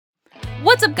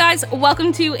What's up, guys?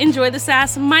 Welcome to Enjoy the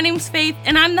Sass. My name's Faith,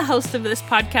 and I'm the host of this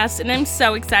podcast, and I'm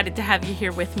so excited to have you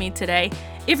here with me today.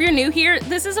 If you're new here,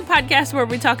 this is a podcast where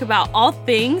we talk about all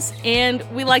things, and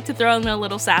we like to throw in a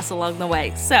little sass along the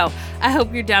way. So I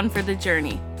hope you're down for the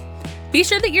journey. Be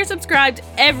sure that you're subscribed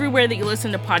everywhere that you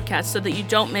listen to podcasts so that you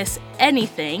don't miss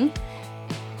anything.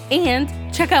 And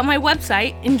check out my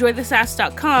website,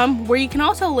 enjoythesass.com, where you can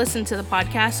also listen to the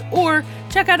podcast or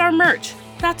check out our merch.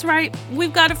 That's right,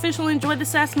 we've got official Enjoy the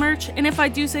Sass merch, and if I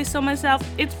do say so myself,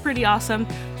 it's pretty awesome.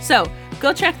 So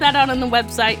go check that out on the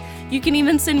website. You can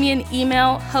even send me an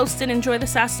email,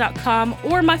 host@enjoythesass.com,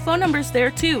 or my phone number's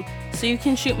there too, so you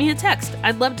can shoot me a text.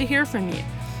 I'd love to hear from you.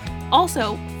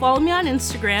 Also, follow me on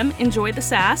Instagram, Enjoy the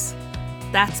Sass.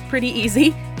 That's pretty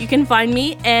easy. You can find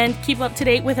me and keep up to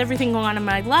date with everything going on in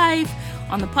my life,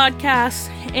 on the podcast,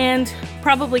 and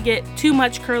probably get too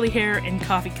much curly hair and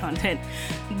coffee content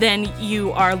than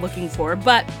you are looking for.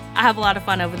 But I have a lot of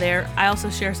fun over there. I also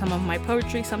share some of my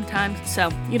poetry sometimes, so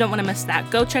you don't want to miss that.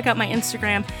 Go check out my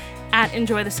Instagram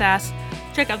 @EnjoyTheSass.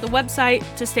 Check out the website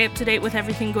to stay up to date with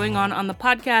everything going on the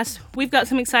podcast. We've got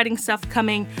some exciting stuff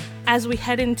coming as we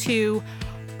head into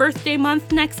birthday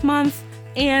month next month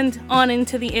and on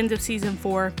into the end of season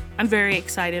 4. I'm very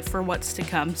excited for what's to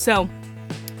come. So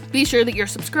be sure that you're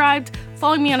subscribed,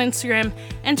 follow me on Instagram,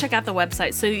 and check out the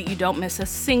website so that you don't miss a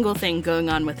single thing going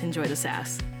on with Enjoy the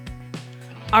Sass.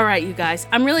 All right, you guys,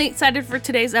 I'm really excited for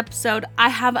today's episode. I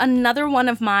have another one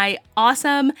of my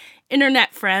awesome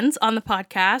internet friends on the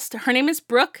podcast. Her name is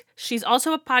Brooke. She's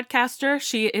also a podcaster.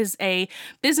 She is a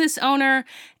business owner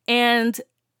and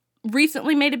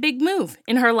recently made a big move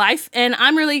in her life, and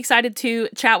I'm really excited to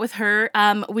chat with her.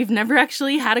 We've never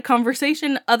actually had a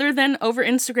conversation other than over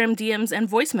Instagram DMs and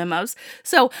voice memos,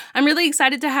 so I'm really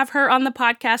excited to have her on the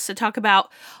podcast to talk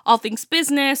about all things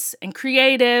business and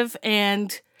creative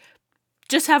and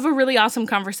just have a really awesome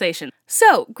conversation.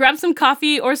 So grab some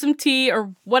coffee or some tea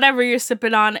or whatever you're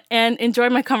sipping on and enjoy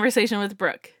my conversation with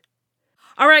Brooke.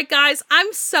 All right, guys,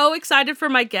 I'm so excited for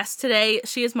my guest today.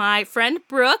 She is my friend,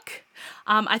 Brooke.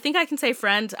 I think I can say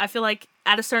friend. I feel like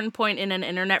at a certain point in an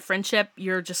internet friendship,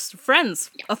 you're just friends,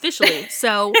 officially.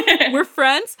 So we're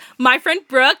friends. My friend,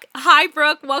 Brooke. Hi,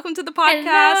 Brooke. Welcome to the podcast.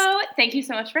 Hello. Thank you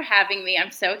so much for having me.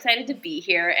 I'm so excited to be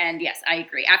here. And yes, I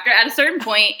agree. At a certain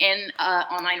point in an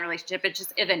online relationship, it's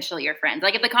just eventually your friends.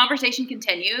 Like if the conversation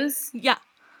continues, yeah,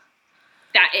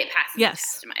 that it passes the yes,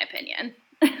 test, in my opinion.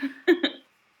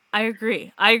 I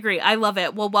agree. I love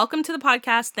it. Well, welcome to the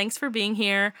podcast. Thanks for being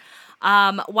here.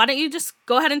 Why don't you just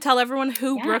go ahead and tell everyone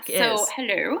who Brooke is? So,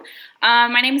 hello.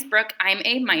 My name is Brooke. I'm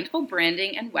a mindful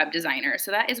branding and web designer.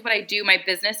 So that is what I do. My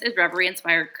business is Reverie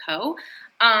Inspired Co.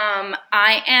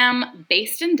 I am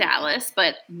based in Dallas,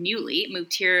 but newly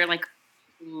moved here like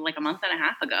a month and a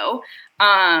half ago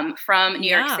from New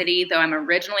York City, though I'm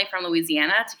originally from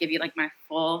Louisiana, to give you like my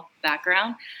full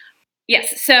background.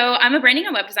 Yes, so I'm a branding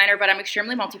and web designer, but I'm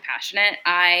extremely multi-passionate.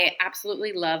 I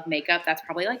absolutely love makeup. That's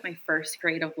probably like my first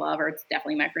creative love, or it's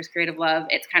definitely my first creative love.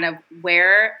 It's kind of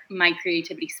where my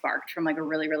creativity sparked from like a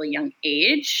really, really young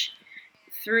age.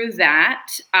 Through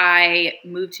that, I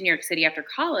moved to New York City after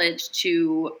college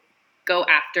to go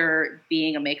after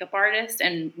being a makeup artist.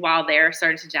 And while there,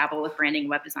 started to dabble with branding and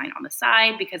web design on the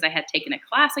side because I had taken a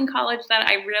class in college that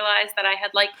I realized that I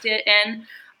had liked it in.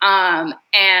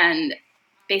 And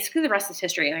basically the rest is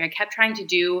history. Like I kept trying to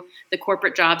do the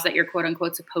corporate jobs that you're quote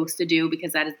unquote supposed to do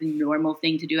because that is the normal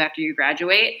thing to do after you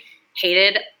graduate.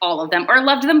 Hated all of them, or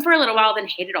loved them for a little while, then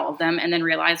hated all of them, and then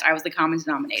realized I was the common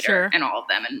denominator in all of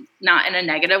them, and not in a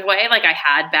negative way. Like I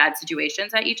had bad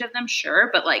situations at each of them, sure,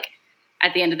 but like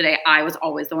at the end of the day, I was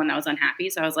always the one that was unhappy.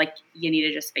 So I was like, you need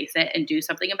to just face it and do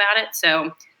something about it.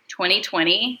 So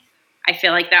 2020, I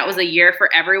feel like that was a year for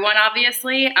everyone,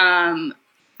 obviously.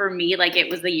 For me, like it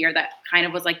was the year that kind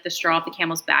of was like the straw of the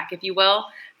camel's back, if you will,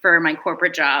 for my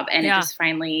corporate job. And it just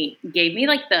finally gave me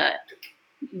like the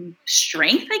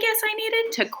strength, I guess I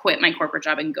needed to quit my corporate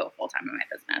job and go full time in my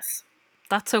business.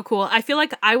 That's so cool. I feel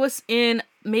like I was in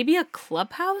maybe a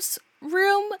Clubhouse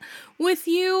room with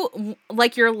you,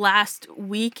 like your last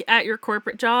week at your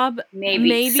corporate job.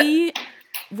 Maybe,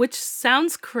 which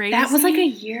sounds crazy. That was like a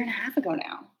year and a half ago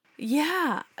now.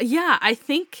 Yeah.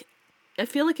 I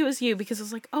feel like it was you because I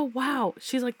was like, oh, wow,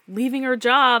 she's like leaving her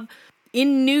job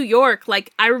in New York.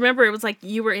 Like, I remember it was like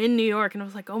you were in New York and I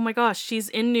was like, oh my gosh, she's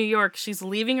in New York. She's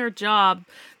leaving her job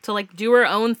to like do her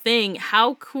own thing.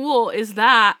 How cool is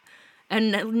that?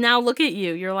 And now look at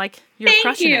you. You're like, you're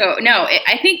crushing it. Thank you. No,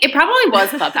 I think it probably was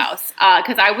Clubhouse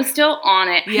because I was still on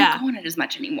it. I don't go on it as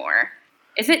much anymore.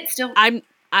 Is it still?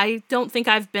 I don't think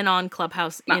I've been on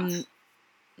Clubhouse in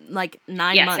like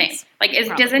 9 months. Same.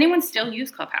 Like, does anyone still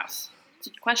use Clubhouse?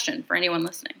 It's a question for anyone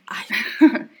listening.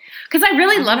 Because I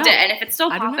really loved it. And if it's still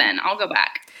popping, I'll go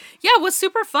back. Yeah, it was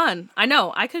super fun. I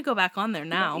know. I could go back on there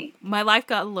now. Right. My life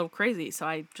got a little crazy, so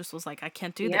I just was like, I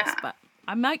can't do this. But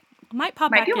I might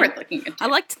pop back in. Might be worth looking into. I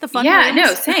liked the fun rooms. Yeah,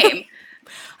 no, same.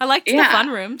 I liked the fun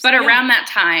rooms. But around that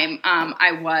time,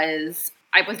 I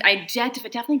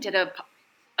definitely did a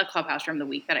Clubhouse room the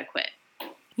week that I quit.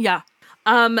 Yeah.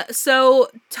 So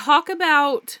talk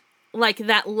about like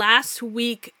that last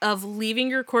week of leaving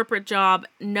your corporate job,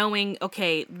 knowing,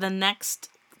 okay, the next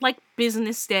like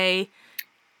business day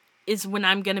is when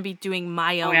I'm going to be doing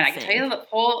my own thing. I can tell you the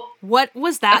whole... What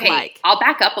was that like? I'll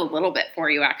back up a little bit for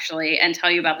you, actually, and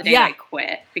tell you about the day I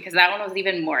quit, because that one was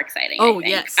even more exciting, I think.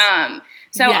 Yes. I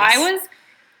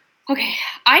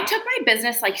took my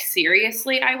business, like,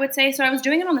 seriously, I would say. So I was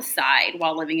doing it on the side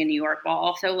while living in New York, while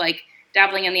also, like,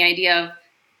 dabbling in the idea of,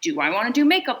 do I want to do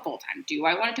makeup full-time? Do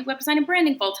I want to do web design and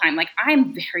branding full-time? Like,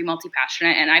 I'm very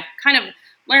multi-passionate, and I've kind of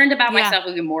learned about myself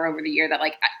even more over the year that,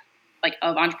 like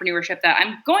of entrepreneurship, that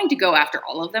I'm going to go after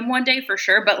all of them one day for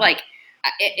sure. But like,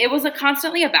 it was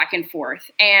constantly a back and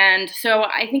forth. And so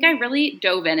I think I really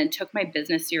dove in and took my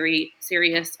business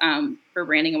serious for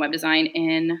branding and web design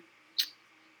in,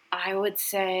 I would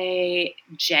say,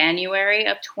 January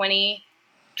of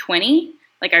 2020.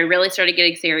 Like, I really started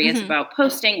getting serious about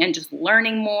posting and just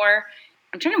learning more.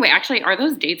 I'm trying to wait. Actually, are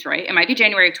those dates right? It might be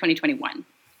January of 2021.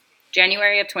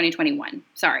 January of 2021.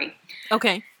 Sorry.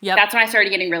 Okay. Yep. That's when I started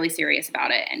getting really serious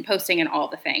about it and posting and all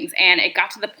the things. And it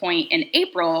got to the point in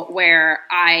April where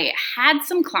I had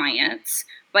some clients,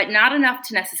 but not enough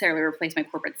to necessarily replace my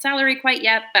corporate salary quite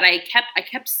yet. But I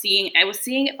was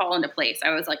seeing it fall into place. I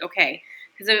was like, okay,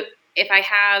 because if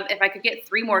I could get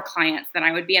 3 more clients, then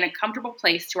I would be in a comfortable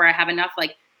place to where I have enough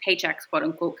like paychecks, quote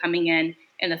unquote, coming in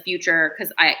the future,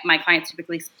 because my clients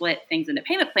typically split things into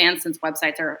payment plans since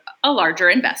websites are a larger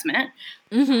investment.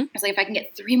 So if I can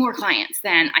get 3 more clients,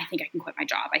 then I think I can quit my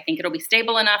job. I think it'll be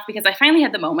stable enough, because I finally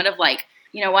had the moment of like,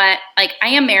 you know what, like I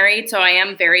am married, so I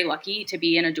am very lucky to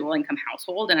be in a dual income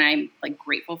household, and I'm like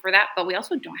grateful for that. But we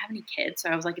also don't have any kids. So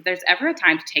I was like, if there's ever a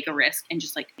time to take a risk and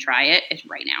just like try it, it's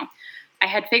right now. I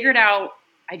had figured out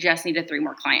I just needed 3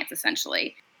 more clients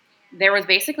essentially. There was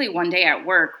basically one day at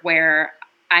work where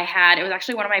it was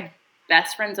actually one of my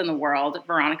best friends in the world,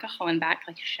 Veronica Hollenbach,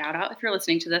 like shout out if you're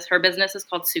listening to this. Her business is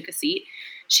called Suka Seat.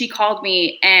 She called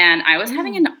me, and I was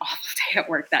having an awful day at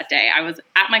work that day. I was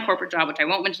at my corporate job, which I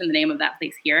won't mention the name of that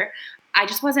place here. I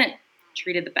just wasn't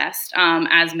treated the best,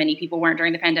 as many people weren't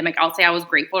during the pandemic. I'll say I was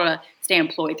grateful to stay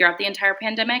employed throughout the entire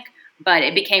pandemic, but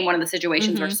it became one of the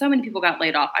situations where so many people got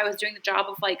laid off. I was doing the job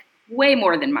of like way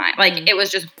more than mine. Like it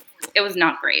was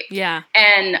not great. Yeah.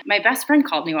 And my best friend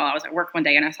called me while I was at work one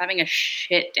day, and I was having a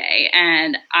shit day.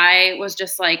 And I was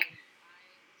just like,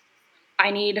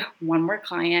 I need 1 more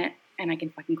client and I can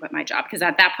fucking quit my job. Because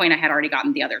at that point I had already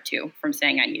gotten the other 2 from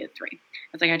saying I needed 3. I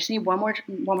was like, I just need one more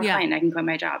client and I can quit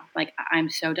my job. Like, I'm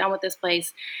so done with this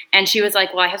place. And she was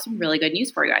like, well, I have some really good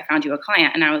news for you. I found you a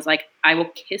client. And I was like, I will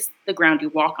kiss the ground you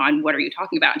walk on. What are you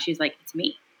talking about? And she's like, it's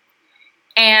me.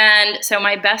 And so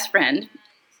my best friend,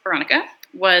 Veronica,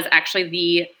 was actually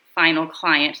the final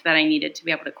client that I needed to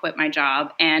be able to quit my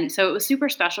job. And so it was super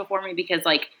special for me because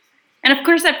like, and of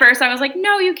course at first I was like,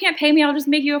 no, you can't pay me. I'll just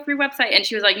make you a free website. And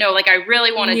she was like, no, like I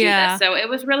really want to do this. So it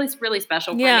was really, really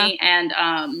special for me.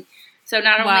 And so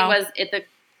not only was it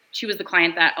she was the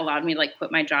client that allowed me to like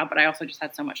quit my job, but I also just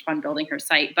had so much fun building her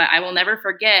site. But I will never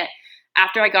forget,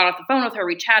 after I got off the phone with her,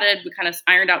 we chatted, we kind of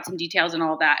ironed out some details and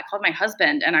all that. I called my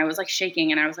husband and I was like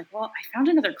shaking, and I was like, well, I found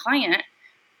another client.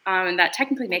 And that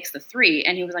technically makes the 3.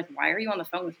 And he was like, why are you on the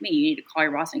phone with me? You need to call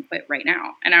your boss and quit right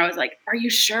now. And I was like, are you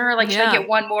sure? Like, should I get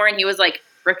 1 more? And he was like,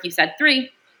 Brooke, you said 3.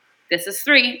 This is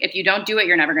 3. If you don't do it,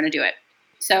 you're never going to do it.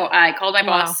 So I called my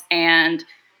boss, and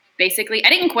basically I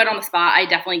didn't quit on the spot. I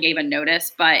definitely gave a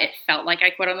notice, but it felt like I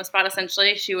quit on the spot.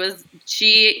 Essentially, she was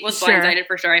blindsided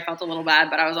for sure. I felt a little bad,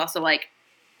 but I was also like,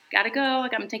 gotta go.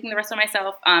 Like, I'm taking the rest of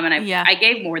myself. And I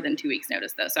gave more than 2 weeks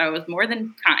notice though. So I was more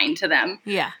than kind to them.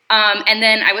 Yeah. And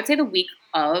then I would say the week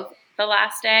of the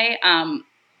last day,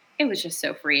 it was just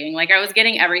so freeing. Like, I was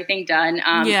getting everything done.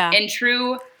 In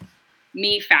true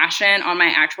me fashion, on my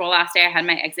actual last day, I had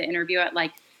my exit interview at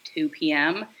like 2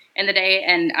 p.m. in the day.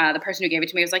 And the person who gave it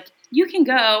to me was like, you can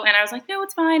go. And I was like, no,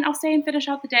 it's fine. I'll stay and finish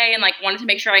out the day. And like wanted to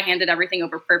make sure I handed everything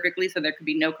over perfectly so there could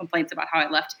be no complaints about how I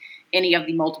left any of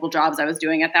the multiple jobs I was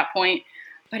doing at that point.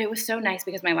 But it was so nice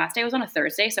because my last day was on a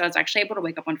Thursday. So I was actually able to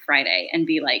wake up on Friday and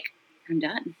be like, I'm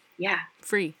done. Yeah.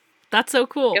 Free. That's so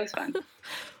cool. It was fun.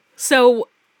 So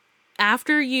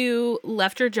after you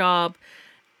left your job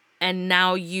and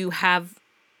now you have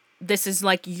this is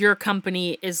like your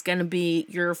company is going to be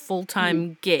your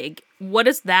full-time gig. What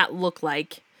does that look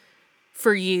like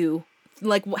for you?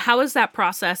 Like, how is that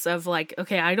process of like,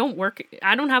 okay, I don't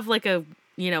have like a,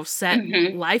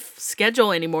 set life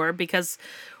schedule anymore, because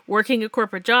working a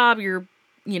corporate job, you're,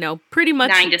 pretty much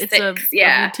 9 to 6,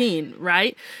 a routine,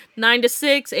 right? 9 to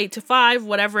 6, 8 to 5,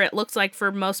 whatever it looks like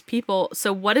for most people.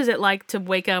 So what is it like to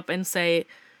wake up and say,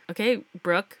 okay,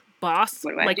 Brooke, boss,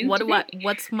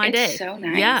 what's my day? It's so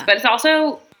nice. Yeah. But it's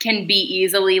also can be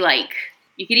easily like,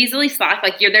 you could easily slack.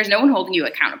 Like there's no one holding you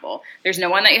accountable. There's no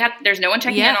one there's no one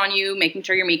checking in on you, making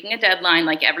sure you're making a deadline.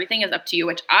 Like everything is up to you,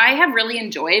 which I have really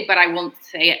enjoyed, but I won't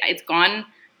say it's gone.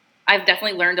 I've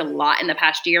definitely learned a lot in the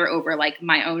past year over like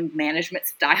my own management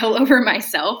style over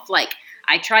myself. Like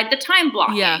I tried the time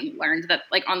blocking, learned that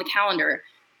like on the calendar,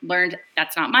 learned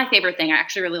that's not my favorite thing. I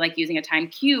actually really like using a time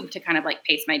cube to kind of like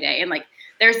pace my day. And like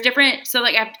there's different, so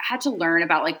like I've had to learn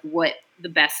about like what the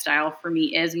best style for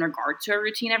me is in regards to a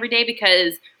routine every day,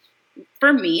 because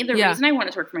for me, the reason I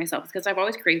wanted to work for myself is because I've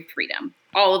always craved freedom,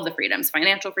 all of the freedoms,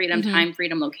 financial freedom, time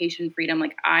freedom, location freedom.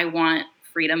 Like I want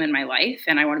freedom in my life,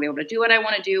 and I want to be able to do what I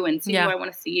want to do and see who I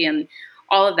want to see and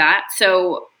all of that.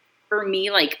 So for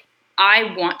me, like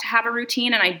I want to have a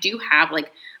routine, and I do have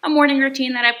like a morning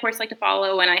routine that I of course like to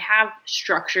follow, and I have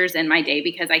structures in my day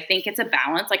because I think it's a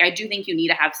balance. Like I do think you need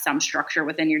to have some structure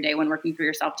within your day when working for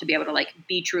yourself to be able to like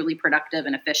be truly productive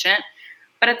and efficient.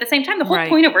 But at the same time, the whole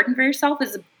point of working for yourself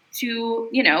is to,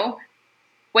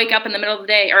 wake up in the middle of the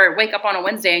day or wake up on a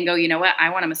Wednesday and go, you know what, I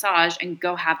want a massage, and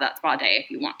go have that spa day if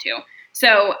you want to.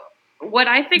 So what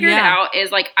I figured out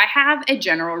is like I have a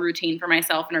general routine for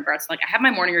myself in regards to like I have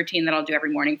my morning routine that I'll do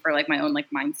every morning for like my own like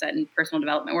mindset and personal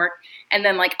development work. And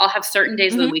then like I'll have certain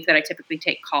days of the week that I typically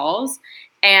take calls.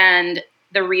 And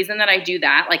the reason that I do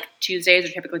that, like Tuesdays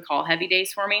are typically call heavy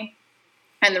days for me.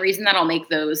 And the reason that I'll make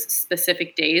those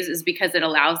specific days is because it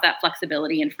allows that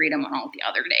flexibility and freedom on all the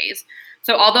other days.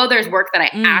 So although there's work that I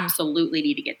absolutely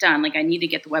need to get done, like I need to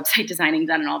get the website designing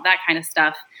done and all that kind of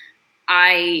stuff,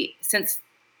 since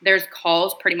there's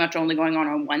calls pretty much only going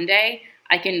on one day,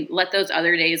 I can let those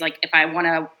other days, like if I want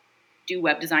to do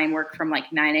web design work from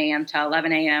like 9 a.m. to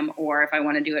 11 a.m. or if I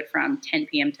want to do it from 10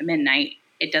 p.m. to midnight,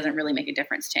 it doesn't really make a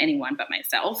difference to anyone but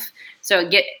myself. So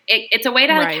it's a way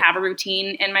to like have a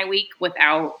routine in my week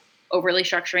without overly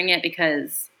structuring it,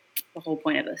 because the whole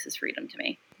point of this is freedom to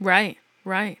me. Right.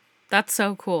 That's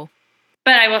so cool.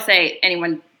 But I will say,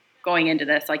 anyone going into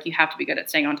this, like you have to be good at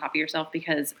staying on top of yourself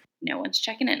because no one's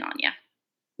checking in on you.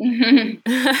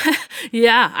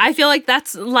 Yeah, I feel like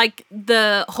that's like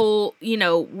the whole,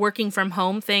 working from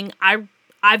home thing.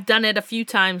 I've done it a few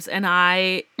times, and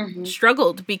I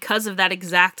struggled because of that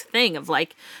exact thing of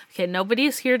like, okay,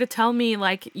 nobody's here to tell me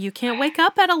like you can't wake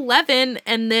up at 11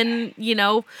 and then,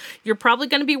 you're probably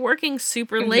going to be working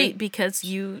super late because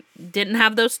you didn't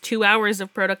have those 2 hours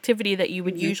of productivity that you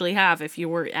would usually have if you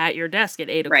were at your desk at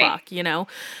 8 o'clock,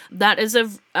 That is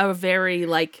a very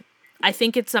like, I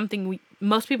think it's something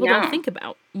most people don't think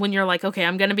about when you're like, okay,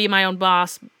 I'm going to be my own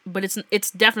boss, but it's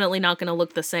definitely not going to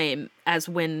look the same as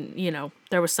when,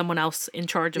 there was someone else in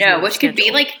charge of your which schedule. Could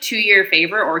be like to your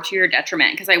favor or to your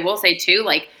detriment. Because I will say too,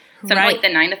 like like the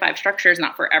 9 to 5 structure is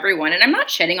not for everyone. And I'm not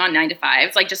shitting on 9 to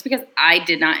 5s. Like just because I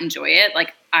did not enjoy it,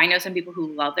 like I know some people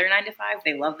who love their 9 to 5.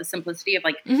 They love the simplicity of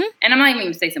like, and I'm not even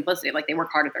going to say simplicity, like they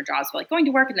work hard at their jobs, so like going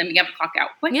to work and then being able to clock out.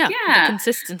 But the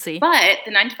consistency. But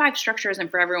the 9 to 5 structure isn't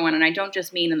for everyone. And I don't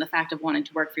just mean in the fact of wanting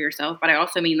to work for yourself, but I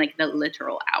also mean like the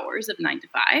literal hours of 9 to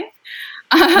 5.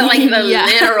 Like the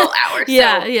literal hours.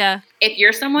 So if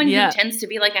you're someone who tends to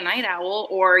be like a night owl,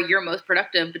 or you're most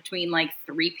productive between like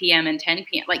 3 p.m. and 10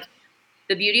 p.m., like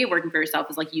the beauty of working for yourself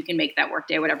is like you can make that work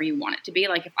day whatever you want it to be.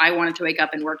 Like if I wanted to wake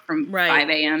up and work from 5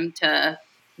 a.m. to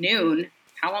noon,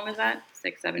 how long is that?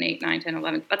 6, 7, 8, 9, 10,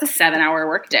 11. That's a 7-hour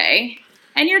work day.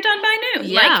 And you're done by noon.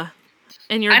 Yeah. Like,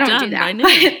 and you're done by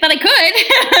noon. But I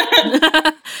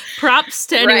could. Props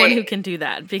to anyone who can do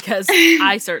that, because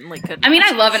I certainly couldn't. I mean,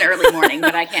 I love an early morning,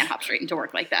 but I can't hop straight into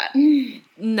work like that.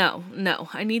 No.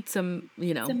 I need some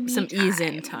ease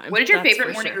in time. What is your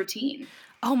favorite morning routine?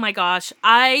 Oh my gosh.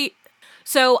 I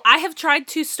have tried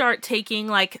to start taking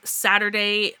like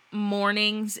Saturday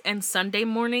mornings and Sunday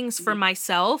mornings for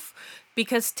myself,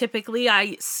 because typically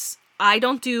I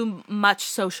don't do much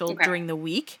social during the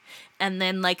week. And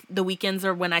then like the weekends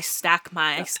are when I stack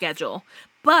my schedule.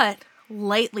 But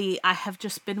lately I have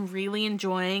just been really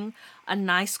enjoying a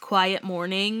nice quiet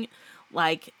morning.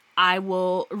 Like I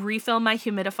will refill my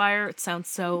humidifier. It sounds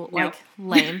so like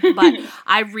lame, but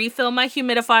I refill my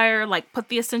humidifier, like put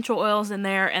the essential oils in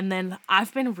there. And then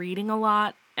I've been reading a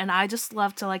lot, and I just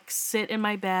love to like sit in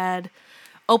my bed,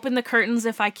 open the curtains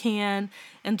if I can,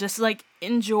 and just like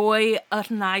enjoy a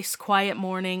nice quiet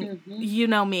morning. Mm-hmm. You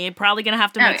know me, probably gonna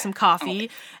have to make some coffee,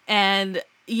 and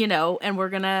and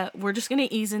we're just gonna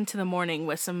ease into the morning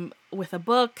with a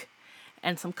book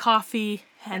and some coffee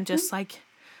and just like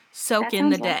soak in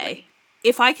the day. Lovely.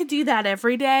 If I could do that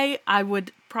every day, I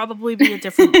would probably be a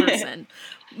different person.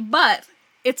 But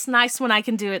it's nice when I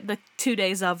can do it the 2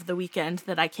 days of the weekend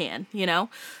that I can,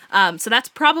 So that's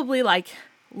probably like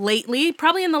lately,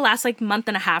 probably in the last like month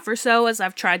and a half or so, as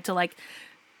I've tried to like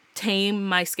tame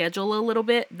my schedule a little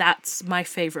bit. That's my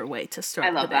favorite way to start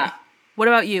the day. I love that. What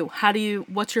about you?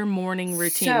 What's your morning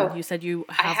routine? So, you said you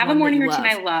have a morning routine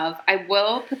I love. I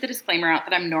will put the disclaimer out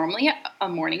that I'm normally a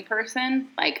morning person.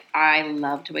 Like, I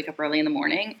love to wake up early in the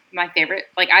morning. My favorite,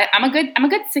 like, I'm a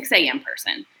good 6 a.m.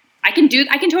 person. I can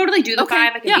totally do the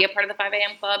 5. I can be a part of the 5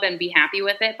 a.m. club and be happy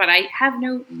with it, but I have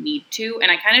no need to.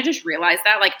 And I kind of just realized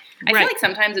that, like, I feel like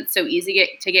sometimes it's so easy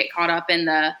to get caught up in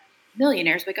the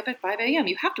millionaires wake up at 5 a.m.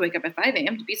 You have to wake up at 5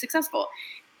 a.m. to be successful.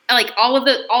 Like, all of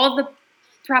the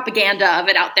propaganda of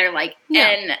it out there, like,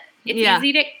 and it's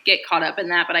easy to get caught up in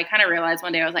that. But I kind of realized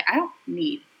one day, I was like, I don't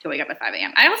need to wake up at 5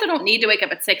 a.m. I also don't need to wake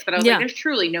up at 6, but I was like, there's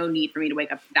truly no need for me to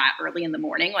wake up that early in the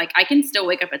morning. Like, I can still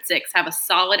wake up at 6, have a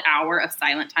solid hour of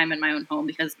silent time in my own home,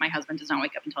 because my husband does not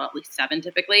wake up until at least 7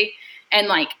 typically, and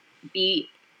like be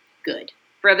good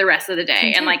for the rest of the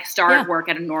day and like start work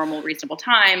at a normal, reasonable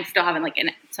time, still having like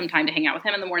some time to hang out with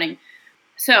him in the morning.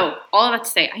 So all of that to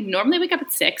say, I normally wake up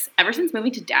at 6. Ever since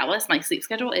moving to Dallas, my sleep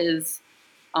schedule is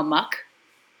a muck,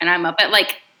 and I'm up at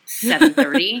like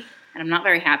 7:30, and I'm not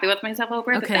very happy with myself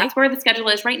over it. But that's where the schedule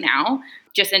is right now,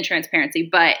 just in transparency.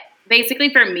 But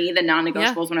basically, for me, the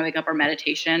non-negotiables when I wake up are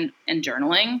meditation and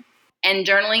journaling. And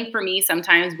journaling for me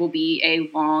sometimes will be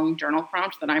a long journal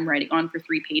prompt that I'm writing on for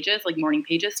 3 pages, like morning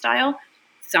pages style.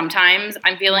 Sometimes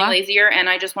I'm feeling lazier, and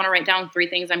I just want to write down 3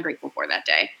 things I'm grateful for that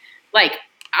day. Like,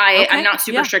 I'm not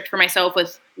super strict for myself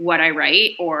with what I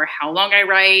write or how long I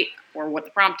write or what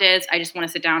the prompt is. I just want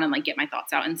to sit down and like get my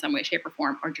thoughts out in some way, shape, or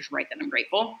form, or just write that I'm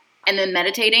grateful. And then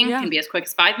meditating can be as quick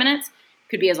as 5 minutes,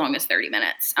 could be as long as 30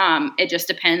 minutes. It just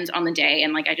depends on the day,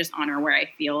 and like I just honor where I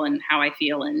feel and how I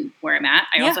feel and where I'm at.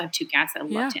 I also have 2 cats that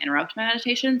love to interrupt my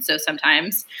meditation, so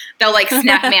sometimes they'll like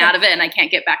snap me out of it and I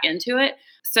can't get back into it.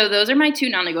 So those are my 2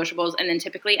 non-negotiables. And then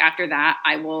typically after that,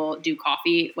 I will do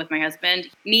coffee with my husband,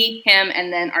 me, him,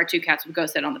 and then our 2 cats will go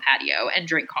sit on the patio and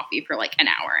drink coffee for like an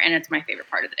hour. And it's my favorite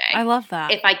part of the day. I love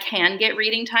that. If I can get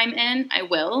reading time in, I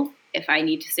will. If I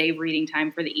need to save reading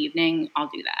time for the evening, I'll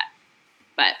do that.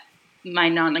 But my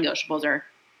non-negotiables are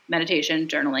meditation,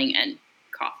 journaling, and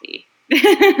coffee.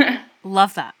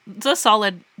 Love that.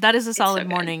 That is a solid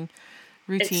morning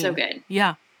routine. It's so good.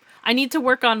 Yeah. I need to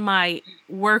work on my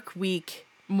work week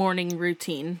morning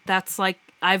routine. That's like,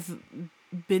 I've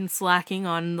been slacking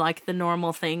on like the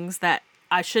normal things that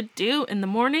I should do in the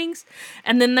mornings.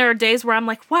 And then there are days where I'm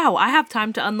like, wow, I have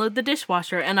time to unload the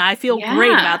dishwasher, and I feel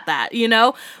great about that,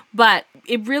 But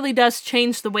it really does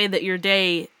change the way that your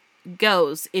day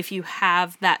goes if you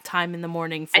have that time in the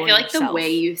morning for yourself. I feel like the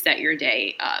way you set your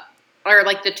day up, or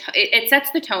like it sets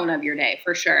the tone of your day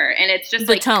for sure. And it's just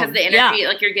like, because the energy,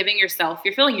 like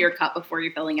you're filling your cup before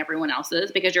you're filling everyone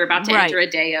else's, because you're about to enter a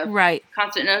day of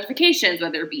constant notifications,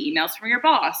 whether it be emails from your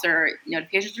boss or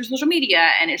notifications through social media.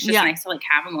 And it's just nice to like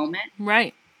have a moment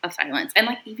of silence. And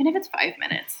like, even if it's 5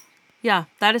 minutes. Yeah,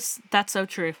 that's so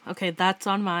true. Okay. That's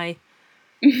on my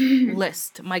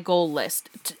list, my goal list.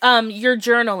 Your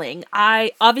journaling. I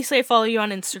follow you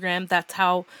on Instagram. That's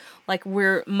how like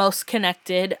we're most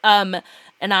connected. And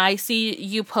I see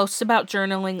you post about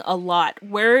journaling a lot.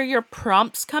 Where are your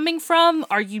prompts coming from?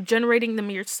 Are you generating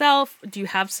them yourself? Do you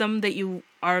have some that you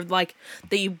are like,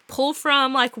 that you pull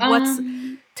from? Like,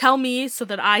 tell me so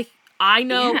that I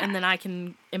know, and then I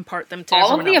can impart them to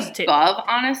everyone else too. All of the above,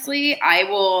 honestly.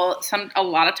 A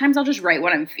lot of times I'll just write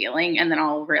what I'm feeling, and then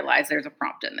I'll realize there's a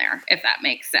prompt in there, if that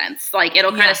makes sense. Like,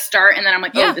 it'll kind of start, and then I'm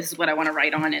like, oh, this is what I want to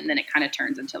write on, and then it kind of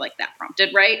turns into like that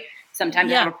prompted, right?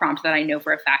 Sometimes I have a prompt that I know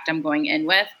for a fact I'm going in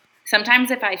with. Sometimes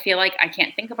if I feel like I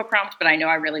can't think of a prompt, but I know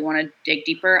I really want to dig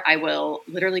deeper, I will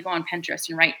literally go on Pinterest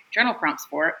and write journal prompts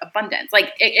for abundance.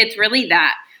 Like, it's really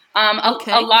that.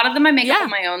 A lot of them I make up on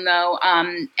my own, though.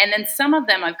 And then some of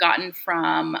them I've gotten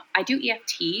from, I do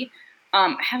EFT.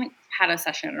 I haven't had a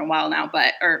session in a while now,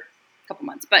 or a couple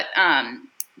months. But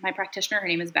my practitioner, her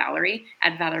name is Valerie,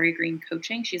 at Valerie Green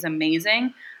Coaching. She's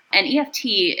amazing. And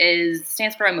EFT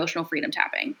stands for emotional freedom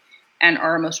tapping, and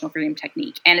our emotional freedom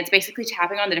technique. And it's basically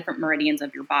tapping on the different meridians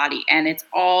of your body. And it's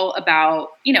all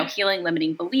about, healing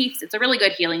limiting beliefs. It's a really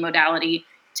good healing modality.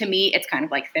 to me, it's kind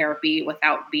of like therapy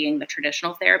without being the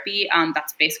traditional therapy.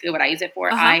 That's basically what I use it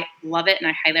for. Uh-huh. I love it and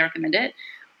I highly recommend it.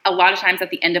 A lot of times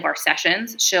at the end of our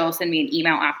sessions, she'll send me an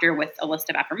email after with a list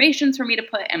of affirmations for me to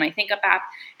put in my Think Up app.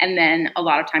 And then a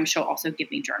lot of times she'll also give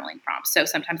me journaling prompts. So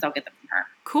sometimes I'll get them from her.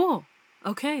 Cool.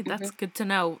 Okay, that's good to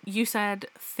know. You said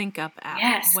Think Up app.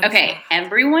 Yes. What is Okay. that?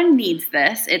 Everyone needs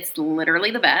this. It's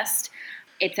literally the best.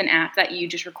 It's an app that you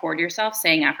just record yourself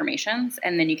saying affirmations,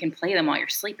 and then you can play them while you're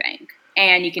sleeping.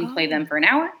 And you can play them for an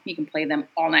hour. You can play them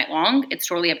all night long. It's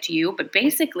totally up to you. But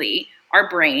basically, our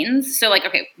brains, so like,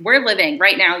 okay, we're living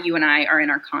right now, you and I are in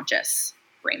our conscious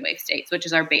brainwave states, which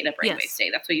is our beta brainwave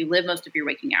state. That's what you live most of your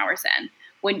waking hours in.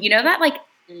 When you know that, like,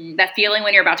 that feeling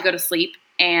when you're about to go to sleep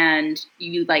and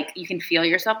you can feel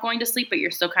yourself going to sleep, but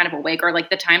you're still kind of awake, or like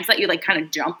the times that you like kind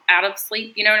of jump out of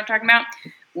sleep, you know what I'm talking about?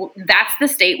 Well, that's the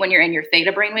state when you're in your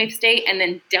theta brainwave state. And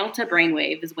then delta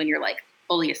brainwave is when you're like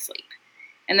fully asleep.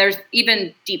 And there's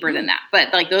even deeper than that.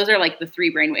 But like those are like the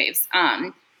three brainwaves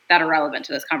that are relevant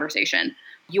to this conversation.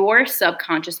 Your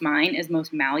subconscious mind is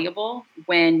most malleable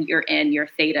when you're in your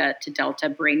theta to delta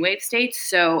brainwave states.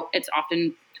 So it's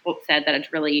often said that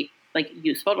it's really like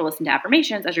useful to listen to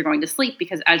affirmations as you're going to sleep,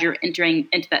 because as you're entering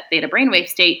into that theta brainwave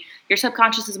state, your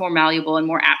subconscious is more malleable and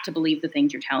more apt to believe the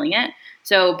things you're telling it.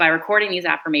 So by recording these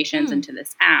affirmations into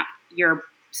this app, your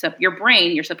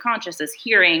brain, your subconscious is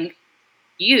hearing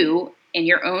you in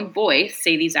your own voice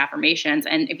say these affirmations.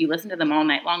 And if you listen to them all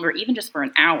night long, or even just for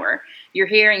an hour, you're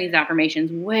hearing these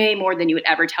affirmations way more than you would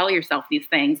ever tell yourself these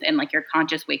things in like your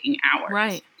conscious waking hours.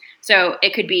 Right. So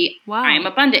it could be, wow. I am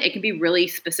abundant. It could be really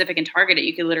specific and targeted.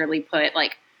 You could literally put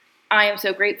like, I am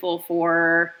so grateful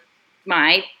for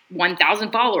my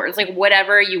 1,000 followers, like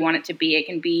whatever you want it to be. It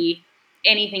can be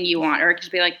anything you want, or it could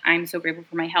just be like, I'm so grateful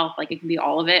for my health. Like it can be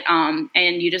all of it.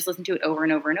 And you just listen to it over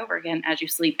and over and over again as you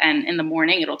sleep. And in the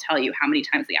morning, it'll tell you how many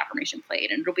times the affirmation played.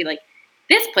 And it'll be like,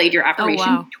 this played your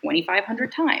affirmation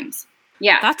 2,500 times.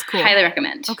 Yeah. That's cool. Highly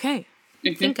recommend. Okay.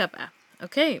 Think Up app.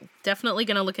 Okay. Definitely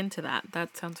going to look into that.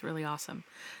 That sounds really awesome.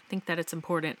 I think that it's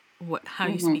important how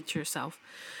you speak to yourself.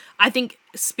 I think,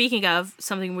 speaking of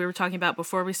something we were talking about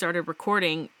before we started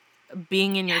recording,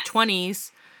 being in your 20s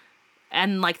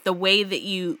and like the way that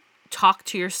you talk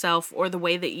to yourself or the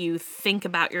way that you think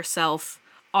about yourself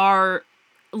are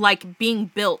like being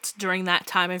built during that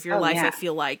time of your life, I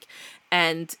feel like.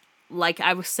 And like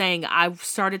I was saying, I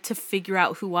started to figure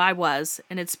out who I was,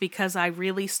 and it's because I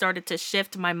really started to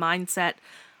shift my mindset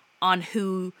on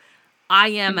who I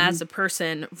am as a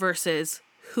person versus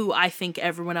who I think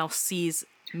everyone else sees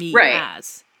me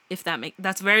as. If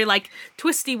that's very like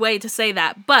twisty way to say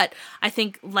that, but I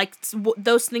think like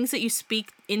those things that you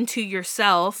speak into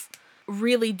yourself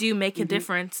really do make a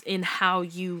difference in how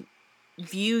you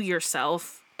view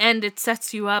yourself, and it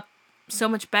sets you up so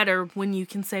much better when you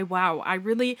can say, wow,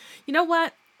 you know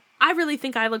what? I really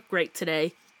think I look great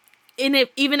today.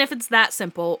 Even if it's that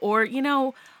simple, or, you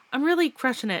know, I'm really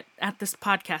crushing it at this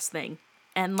podcast thing.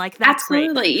 And like, that's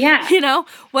absolutely, great. Yeah. You know,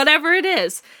 whatever it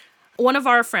is. One of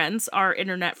our friends, our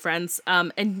internet friends,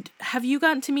 and have you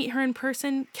gotten to meet her in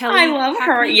person? Kelly? I love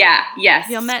her. Yeah. Yes.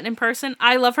 You met in person?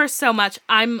 I love her so much.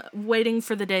 I'm waiting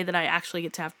for the day that I actually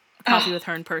get to have coffee with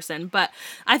her in person. But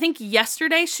I think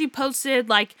yesterday she posted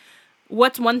like,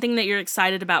 what's one thing that you're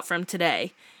excited about from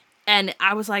today? And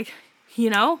I was like, you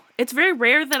know, it's very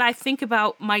rare that I think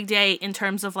about my day in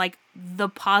terms of like the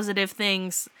positive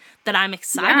things that I'm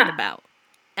excited about.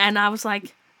 And I was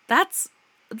like, that's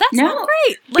not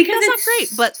great. Like, that's not great,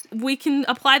 but we can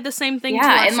apply the same thing to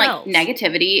ourselves. Yeah, and like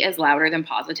negativity is louder than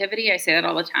positivity. I say that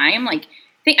all the time. Like,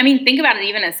 think about it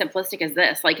even as simplistic as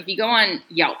this. Like, if you go on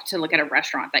Yelp to look at a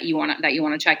restaurant that you want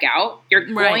to check out, you're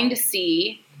going to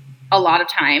see a lot of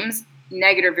times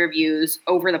negative reviews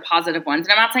over the positive ones.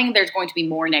 And I'm not saying there's going to be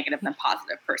more negative than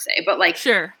positive per se, but like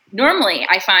normally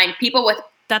I find people with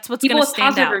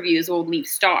positive reviews will leave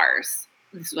stars.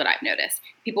 This is what I've noticed.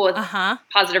 People with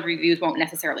positive reviews won't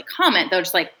necessarily comment. They'll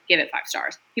just like give it 5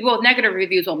 stars. People with negative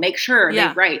reviews will make sure they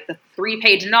write the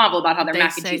 3-page novel about how their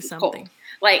mac and cheese is cold.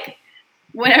 Like,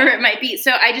 whatever it might be.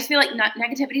 So I just feel like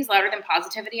negativity is louder than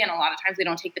positivity. And a lot of times we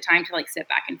don't take the time to like sit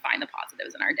back and find the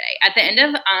positives in our day. At the end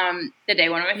of the day,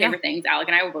 one of my favorite things, Alec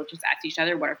and I will both just ask each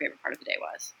other what our favorite part of the day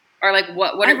was. Or like,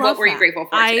 what were you grateful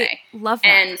for today? I love that.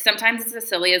 And sometimes it's as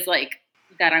silly as like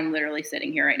that I'm literally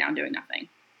sitting here right now doing nothing.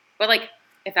 But like,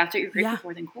 if that's what you're grateful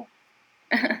for, then cool.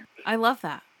 I love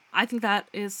that. I think that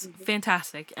is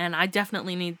fantastic. And I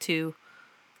definitely need to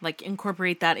like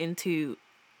incorporate that into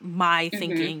my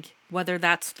thinking, whether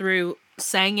that's through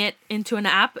saying it into an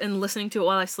app and listening to it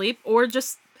while I sleep, or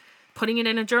just putting it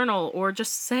in a journal, or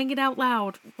just saying it out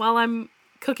loud while I'm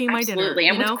cooking my dinner. Absolutely.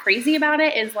 And what's crazy about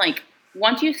it is like,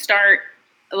 once you start,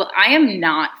 I am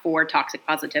not for toxic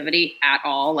positivity at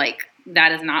all. Like,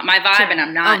 that is not my vibe, Sure. and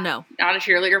I'm not no. not a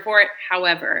cheerleader for it.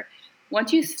 However,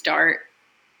 once you start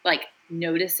like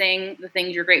noticing the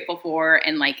things you're grateful for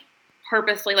and like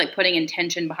purposely like putting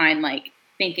intention behind like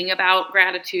thinking about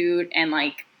gratitude and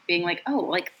like being like, oh,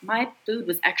 like my food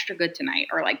was extra good tonight,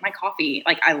 or like my coffee,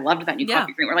 like I loved that new Yeah.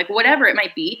 coffee cream, or like whatever it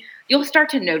might be, you'll start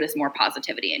to notice more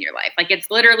positivity in your life. Like it's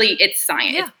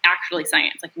science. Yeah. It's actually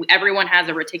science. Like everyone has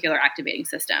a reticular activating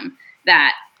system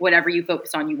that whatever you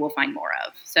focus on, you will find more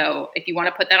of. So if you want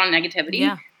to put that on negativity,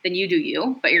 Yeah. then you do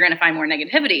you, but you're going to find more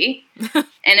negativity.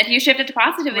 And if you shift it to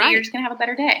positivity, Right. you're just going to have a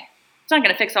better day. It's not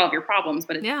going to fix all of your problems,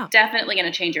 but it's Yeah. definitely going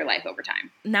to change your life over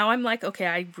time. Now I'm like, okay,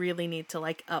 I really need to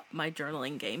like up my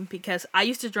journaling game, because I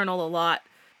used to journal a lot.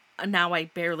 Now I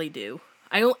barely do.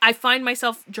 I find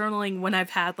myself journaling when I've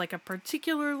had like a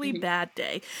particularly bad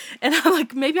day, and I'm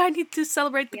like, maybe I need to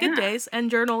celebrate the good Yeah. days and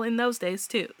journal in those days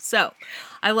too. So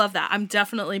I love that. I'm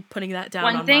definitely putting that down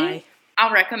One on thing my.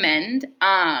 I'll recommend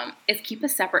is keep a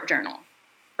separate journal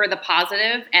for the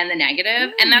positive and the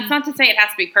negative. And that's not to say it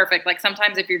has to be perfect. Like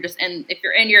sometimes if you're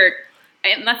in your,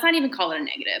 and let's not even call it a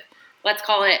negative. Let's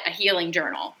call it a healing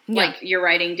journal. Yeah. Like you're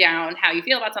writing down how you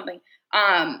feel about something.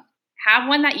 Have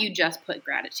one that you just put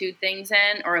gratitude things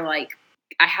in, or like,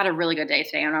 I had a really good day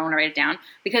today and I want to write it down,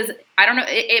 because I don't know,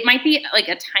 it might be like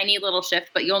a tiny little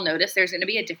shift, but you'll notice there's going to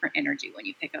be a different energy when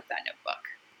you pick up that notebook,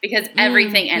 because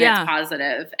everything in it's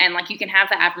positive. And like you can have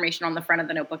the affirmation on the front of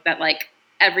the notebook that like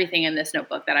everything in this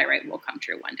notebook that I write will come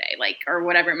true one day, like, or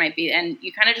whatever it might be. And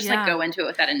you kind of just like go into it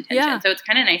with that intention. Yeah. So it's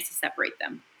kind of nice to separate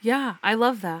them. Yeah, I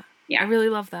love that. Yeah. I really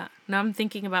love that. Now I'm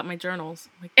thinking about my journals.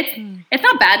 Like, it's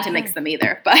not bad to mix them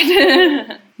either, but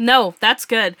no, that's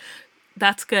good.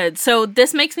 That's good. So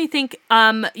this makes me think,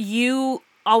 you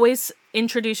always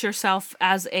introduce yourself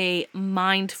as a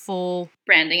mindful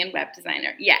branding and web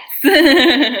designer. Yes.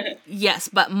 Yes,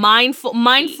 but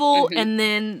mindful, and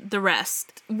then the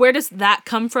rest. Where does that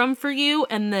come from for you?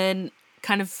 And then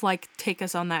kind of like take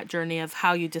us on that journey of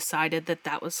how you decided that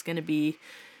that was going to be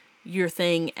your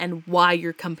thing and why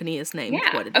your company is named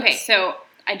what it is. Okay, so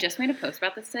I just made a post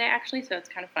about this today, actually, so it's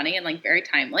kind of funny and like very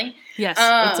timely. Yes,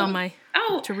 it's on my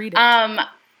to read it.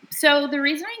 So the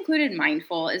reason I included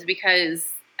mindful is because,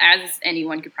 as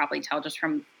anyone could probably tell just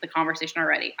from the conversation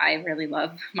already, I really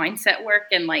love mindset work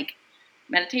and like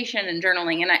meditation and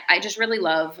journaling, and I just really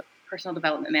love personal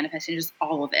development, manifesting, just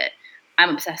all of it.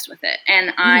 I'm obsessed with it,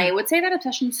 and I would say that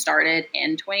obsession started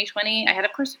in 2020. I had,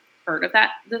 of course, heard of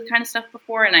this kind of stuff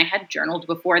before, and I had journaled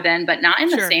before then, but not in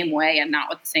the same way and not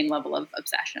with the same level of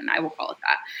obsession. I will call it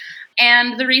that.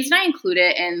 And the reason I include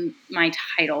it in my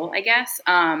title, I guess,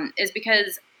 is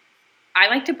because I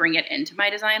like to bring it into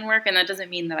my design work, and that doesn't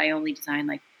mean that I only design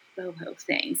like boho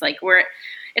things, like where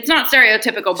it's not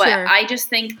stereotypical, but I just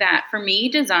think that for me,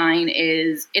 design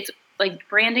it's like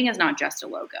branding is not just a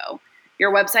logo.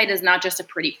 Your website is not just a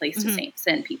pretty place to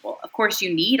send people. Of course,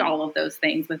 you need all of those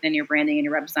things within your branding and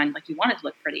your web design. Like you want it to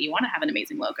look pretty, you want to have an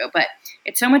amazing logo, but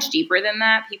it's so much deeper than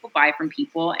that. People buy from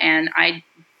people, and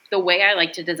the way I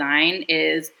like to design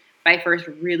is by first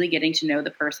really getting to know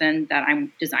the person that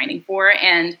I'm designing for.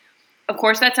 And of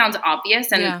course, that sounds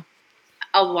obvious, and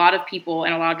a lot of people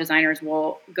and a lot of designers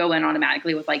will go in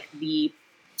automatically with like the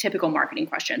typical marketing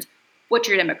questions. What's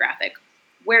your demographic?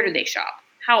 Where do they shop?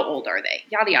 How old are they?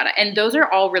 Yada, yada. And those are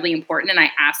all really important. And I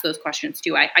ask those questions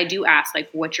too. I do ask like,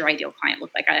 what's your ideal client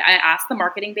look like? I ask the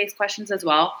marketing based questions as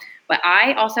well. But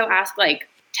I also ask like,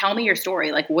 tell me your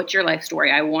story. Like, what's your life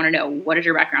story? I want to know, what is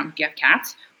your background? Do you have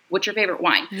cats? What's your favorite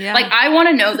wine? Yeah. Like, I want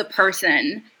to know the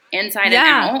person inside and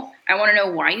out. I want to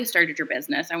know why you started your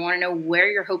business. I want to know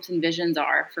where your hopes and visions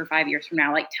are for 5 years from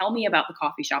now. Like, tell me about the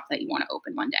coffee shop that you want to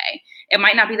open one day. It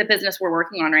might not be the business we're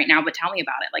working on right now, but tell me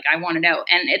about it. Like, I want to know.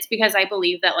 And it's because I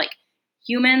believe that like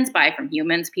humans buy from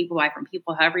humans, people buy from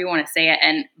people, however you want to say it.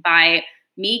 And by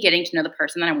me getting to know the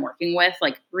person that I'm working with,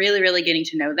 like really, really getting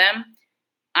to know them,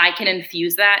 I can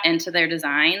infuse that into their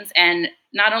designs. And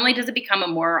not only does it become a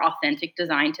more authentic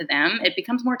design to them, it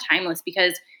becomes more timeless,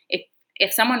 because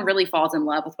if someone really falls in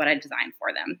love with what I designed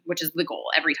for them, which is the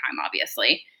goal every time,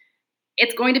 obviously,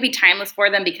 it's going to be timeless for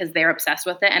them because they're obsessed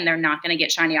with it, and they're not going to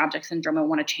get shiny object syndrome and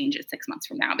want to change it 6 months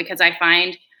from now. Because I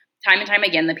find time and time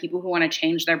again, the people who want to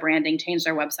change their branding, change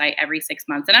their website every 6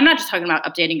 months, and I'm not just talking about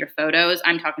updating your photos,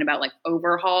 I'm talking about like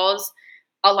overhauls.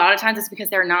 A lot of times it's because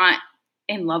they're not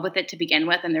in love with it to begin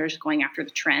with, and they're just going after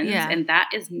the trends. Yeah. And that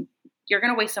is, you're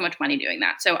going to waste so much money doing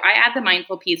that. So I add the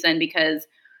mindful piece in because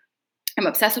I'm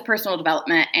obsessed with personal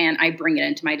development, and I bring it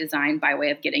into my design by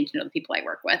way of getting to know the people I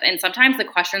work with. And sometimes the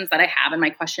questions that I have in my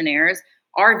questionnaires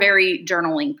are very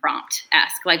journaling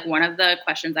prompt-esque. Like one of the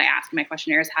questions I ask in my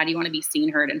questionnaire is, how do you want to be seen,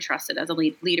 heard, and trusted as a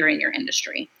leader in your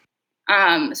industry?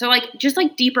 So like just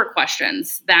like deeper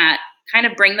questions that kind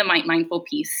of bring the mindful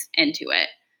piece into it.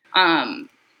 I'm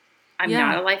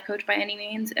not a life coach by any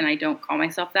means, and I don't call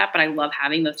myself that, but I love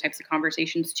having those types of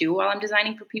conversations too while I'm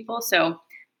designing for people. So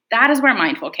that is where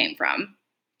mindful came from,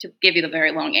 to give you the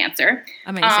very long answer.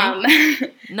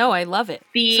 Amazing. No, I love it.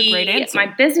 It's a great answer. My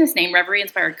business name, Reverie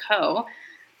Inspired Co.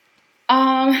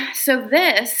 So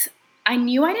this, I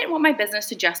knew I didn't want my business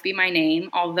to just be my name,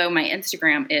 although my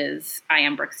Instagram is I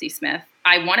am Brooke C. Smith.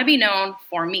 I want to be known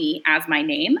for me as my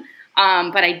name,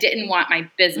 but I didn't want my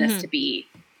business to be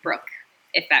Brooke,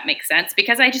 if that makes sense,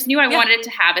 because I just knew I wanted it to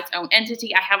have its own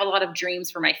entity. I have a lot of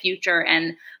dreams for my future,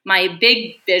 and my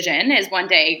big vision is one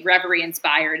day Reverie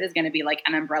Inspired is going to be like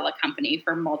an umbrella company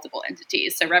for multiple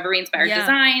entities. So Reverie Inspired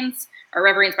Designs, or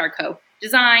Reverie Inspired Co.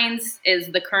 Designs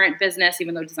is the current business,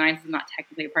 even though designs is not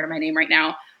technically a part of my name right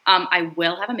now. I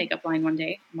will have a makeup line one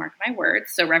day, mark my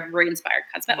words. So Reverie Inspired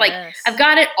Cosmetics. Like I've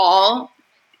got it all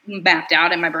mapped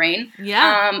out in my brain.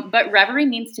 But reverie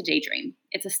means to daydream.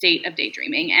 It's a state of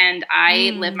daydreaming. And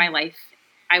I live my life,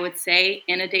 I would say,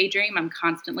 in a daydream. I'm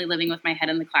constantly living with my head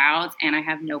in the clouds, and I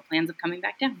have no plans of coming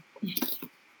back down.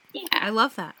 I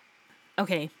love that.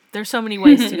 Okay, there's so many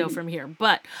ways to go from here,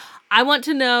 but I want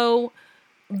to know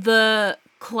the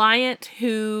client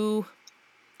who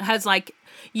has, like,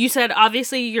 you said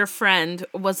obviously your friend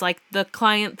was like the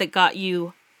client that got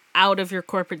you out of your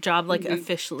corporate job, like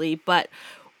officially, but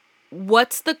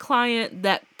what's the client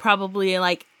that probably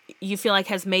like you feel like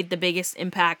has made the biggest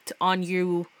impact on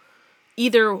you,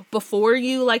 either before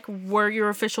you like were your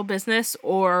official business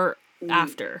or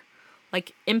after?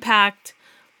 Like impact,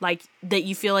 like that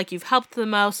you feel like you've helped the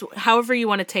most, however you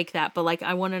want to take that. But like,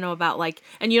 I want to know about like,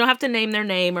 and you don't have to name their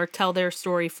name or tell their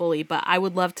story fully, but I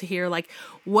would love to hear like,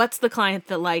 what's the client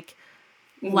that like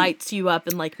lights you up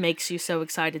and like makes you so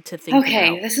excited to think about?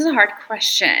 Okay, this is a hard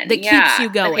question. That keeps you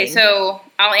going. Okay, so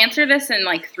I'll answer this in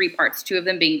like 3 parts, 2 of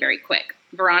them being very quick.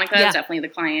 Veronica is definitely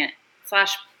the client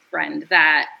 / friend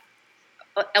that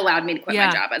allowed me to quit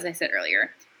my job, as I said earlier.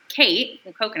 Kate,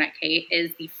 Coconut Kate,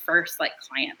 is the first like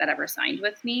client that ever signed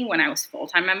with me when I was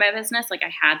full-time in my business. Like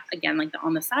I had, again, like the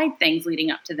on the side things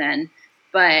leading up to then,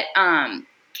 but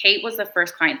Kate was the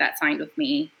first client that signed with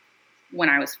me when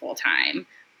I was full-time.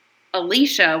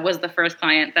 Alicia was the first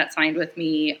client that signed with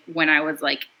me when I was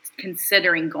like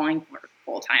considering going for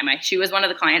full-time. She was one of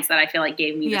the clients that I feel like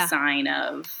gave me the sign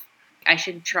of I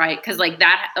should try, because like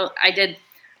that I did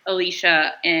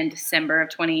Alicia in December of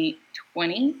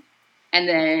 2020. And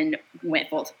then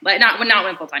went went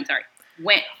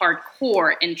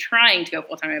hardcore in trying to go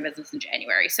full-time in my business in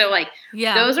January. So like,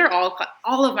 those are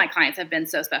all of my clients have been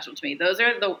so special to me. Those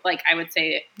are the, like, I would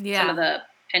say some of the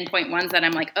pinpoint ones that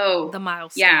I'm like, oh, the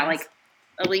milestones. Yeah. Like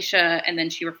Alicia. And then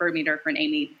she referred me to her friend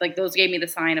Amy. Like those gave me the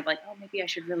sign of like, oh, maybe I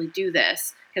should really do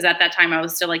this. Cause at that time I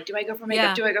was still like, do I go for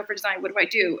makeup? Do I go for design? What do I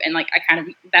do? And like, I kind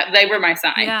of, they were my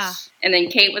sign. Yeah. And then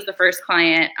Kate was the first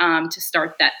client to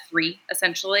start that 3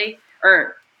 essentially,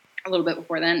 or a little bit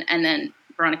before then, and then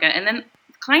Veronica. And then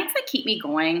clients that keep me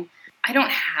going, I don't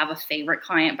have a favorite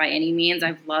client by any means.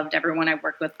 I've loved everyone I've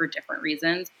worked with for different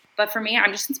reasons. But for me,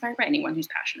 I'm just inspired by anyone who's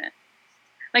passionate.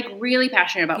 Like really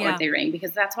passionate about what they're doing,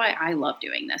 because that's why I love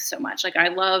doing this so much. Like I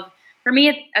love, for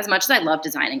me, as much as I love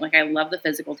designing, like I love the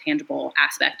physical, tangible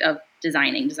aspect of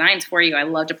designing. Design's for you. I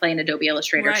love to play in Adobe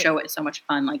Illustrator, show it. It's so much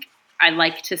fun. Like I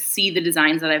like to see the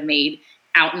designs that I've made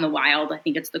out in the wild. I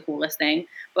think it's the coolest thing.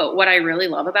 But what I really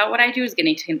love about what I do is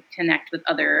getting to connect with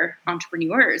other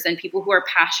entrepreneurs and people who are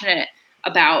passionate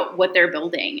about what they're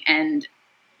building. And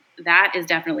that is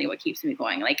definitely what keeps me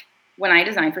going. Like when I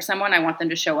design for someone, I want them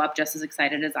to show up just as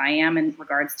excited as I am in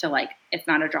regards to like, it's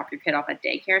not a drop your kid off at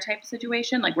daycare type of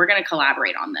situation. Like we're going to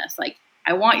collaborate on this. Like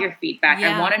I want your feedback.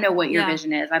 I want to know what your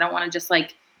vision is. I don't want to just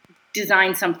like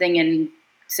design something and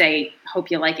say,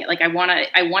 hope you like it. Like I want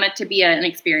it to be an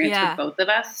experience for both of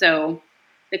us. So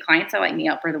the clients that light me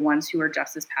up are the ones who are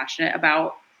just as passionate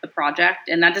about the project.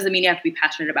 And that doesn't mean you have to be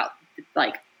passionate about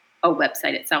like a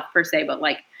website itself per se, but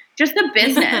like just the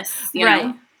business, you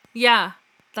know? Yeah.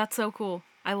 That's so cool.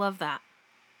 I love that.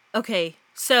 Okay.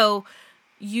 So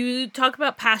you talk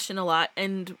about passion a lot.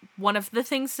 And one of the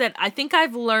things that I think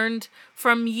I've learned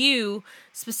from you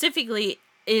specifically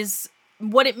is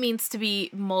what it means to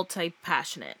be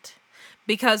multi-passionate,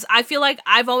 because I feel like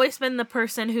I've always been the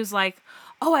person who's like,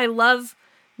 oh, I love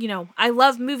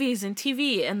movies and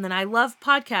TV, and then I love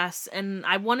podcasts, and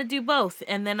I want to do both.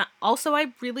 And then also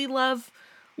I really love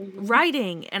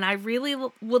writing, and I really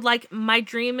would like, my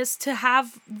dream is to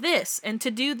have this and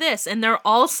to do this. And they're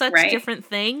all such different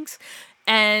things.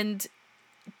 and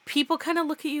people kind of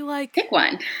look at you like, pick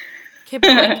one. Okay,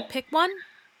 but like, pick one?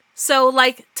 So,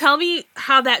 like, tell me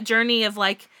how that journey of,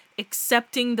 like,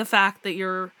 accepting the fact that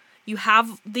you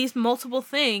have these multiple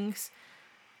things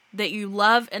that you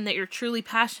love and that you're truly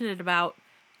passionate about,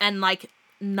 and, like,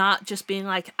 not just being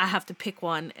like, I have to pick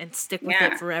one and stick with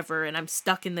it forever, and I'm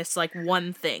stuck in this, like,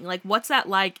 one thing. Like, what's that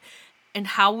like, and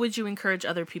how would you encourage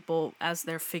other people as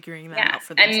they're figuring that out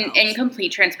for themselves? And in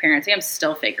complete transparency, I'm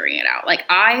still figuring it out. Like,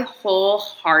 I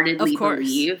wholeheartedly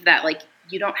believe that, like,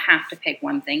 you don't have to pick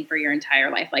one thing for your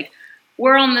entire life. Like,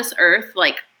 we're on this earth,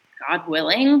 like, God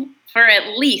willing, for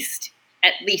at least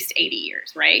 80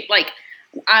 years, right? Like,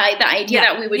 the idea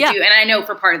that we would do, and I know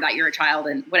for part of that you're a child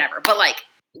and whatever, but, like,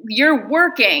 you're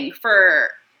working for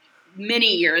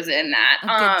many years in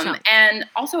that. And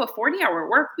also a 40-hour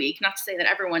work week, not to say that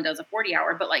everyone does a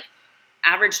 40-hour, but, like,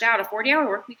 averaged out, a 40-hour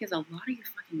work week is a lot of your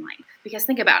fucking life. Because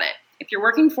think about it. If you're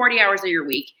working 40 hours of your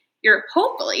week, you're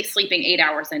hopefully sleeping 8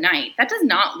 hours a night. That does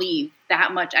not leave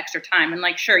that much extra time. And,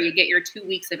 like, sure, you get your 2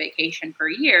 weeks of vacation per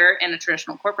year in a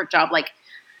traditional corporate job. Like,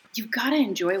 you've got to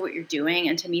enjoy what you're doing.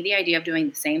 And to me, the idea of doing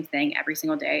the same thing every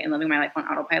single day and living my life on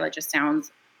autopilot just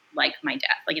sounds like my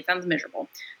death. Like, it sounds miserable.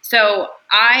 So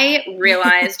I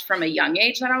realized from a young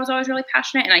age that I was always really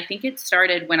passionate. And I think it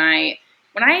started when I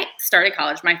started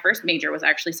college. My first major was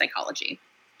actually psychology.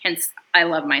 Hence, I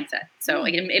love mindset. So,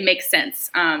 like, it makes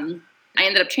sense. I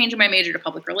ended up changing my major to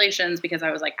public relations because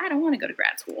I was like, I don't want to go to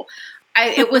grad school.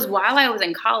 It was while I was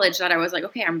in college that I was like,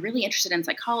 okay, I'm really interested in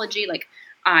psychology. Like,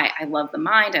 I love the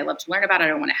mind. I love to learn about it.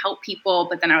 I want to help people.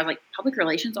 But then I was like, public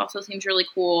relations also seems really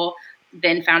cool.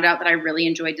 Then found out that I really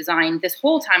enjoyed design. This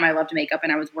whole time I loved makeup,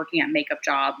 and I was working at makeup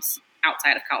jobs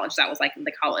outside of college. That was, like,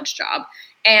 the college job.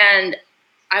 And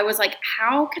I was like,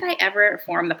 how could I ever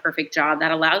form the perfect job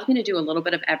that allows me to do a little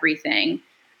bit of everything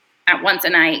at once?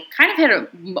 And I kind of hit a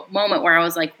moment where I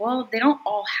was like, well, they don't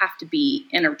all have to be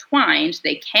intertwined.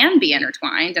 They can be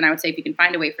intertwined. And I would say if you can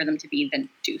find a way for them to be, then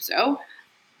do so.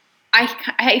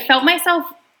 I felt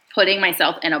myself putting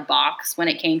myself in a box when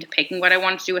it came to picking what I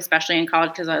wanted to do, especially in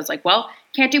college, because I was like, well,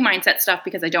 can't do mindset stuff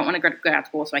because I don't want to go to grad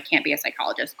school, so I can't be a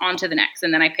psychologist. On to the next.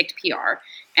 And then I picked PR,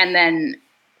 and then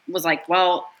was like,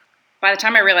 well, by the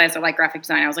time I realized I like graphic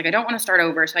design, I was like, I don't want to start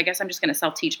over, so I guess I'm just going to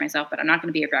self-teach myself, but I'm not going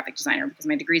to be a graphic designer because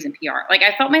my degree's in PR. Like,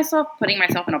 I felt myself putting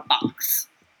myself in a box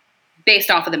based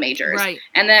off of the majors. Right.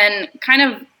 And then kind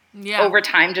of over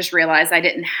time just realized I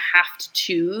didn't have to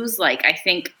choose. Like, I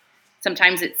think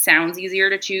sometimes it sounds easier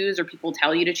to choose, or people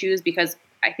tell you to choose, because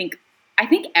I think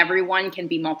everyone can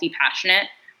be multi-passionate,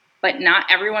 but not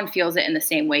everyone feels it in the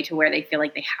same way to where they feel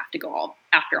like they have to go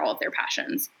after all of their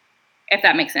passions. If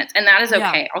that makes sense. And that is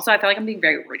okay. Yeah. Also, I feel like I'm being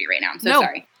very wordy right now. I'm so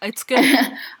sorry. It's good.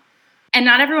 And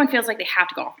not everyone feels like they have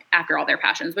to go after all their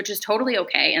passions, which is totally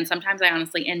okay. And sometimes I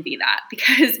honestly envy that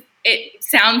because it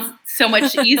sounds so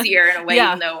much easier in a way,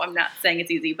 even though I'm not saying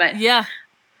it's easy. But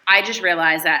I just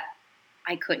realized that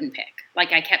I couldn't pick.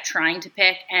 Like, I kept trying to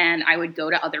pick, and I would go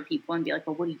to other people and be like,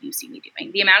 well, what do you see me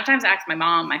doing? The amount of times I asked my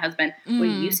mom, my husband, what do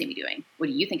you see me doing? What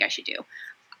do you think I should do?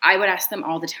 I would ask them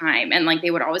all the time, and, like,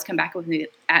 they would always come back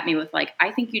at me with, like,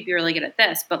 I think you'd be really good at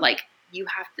this, but, like, you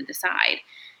have to decide.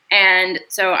 And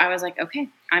so I was like, okay,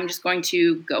 I'm just going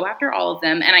to go after all of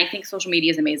them. And I think social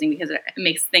media is amazing because it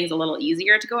makes things a little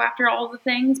easier to go after all of the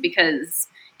things, because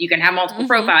you can have multiple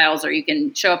profiles, or you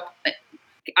can show up.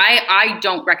 I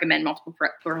don't recommend multiple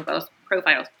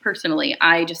profiles personally.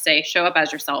 I just say show up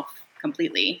as yourself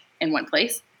completely in one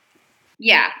place.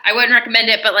 Yeah, I wouldn't recommend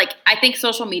it, but, like, I think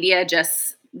social media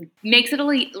just makes it a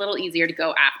little easier to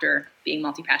go after being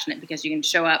multi-passionate, because you can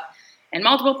show up in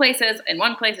multiple places, in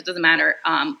one place, it doesn't matter,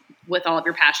 with all of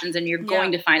your passions, and you're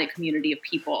going to find a community of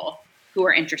people who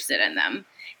are interested in them.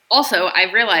 Also,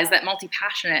 I've realized that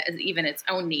multi-passionate is even its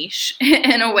own niche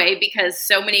in a way, because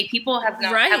so many people have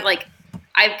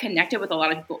I've connected with a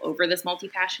lot of people over this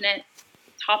multi-passionate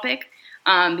topic,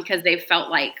 because they've felt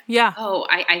like,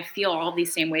 I feel all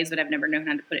these same ways, but I've never known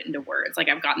how to put it into words. Like,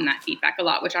 I've gotten that feedback a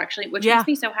lot, which makes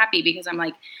me so happy, because I'm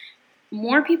like,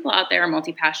 more people out there are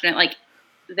multi-passionate, like,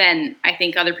 than I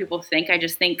think other people think. I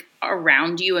just think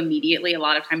around you immediately, a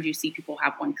lot of times you see people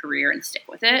have one career and stick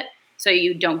with it. So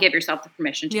you don't give yourself the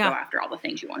permission to go after all the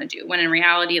things you want to do. When in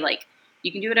reality, like,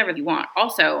 you can do whatever you want.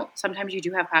 Also, sometimes you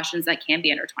do have passions that can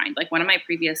be intertwined. Like, one of my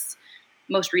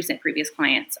most recent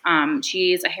clients,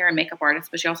 she's a hair and makeup artist,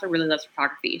 but she also really loves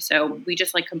photography. So we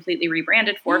just, like, completely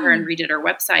rebranded for her and redid her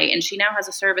website. And she now has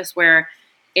a service where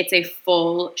it's a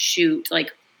full shoot,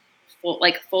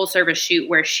 full service shoot,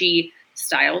 where she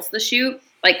styles the shoot,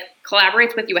 like,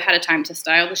 collaborates with you ahead of time to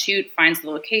style the shoot, finds the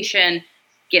location,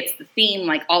 gets the theme,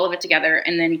 like all of it together.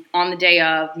 And then on the day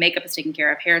of, makeup is taken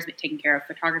care of, hair is taken care of,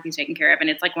 photography is taken care of. And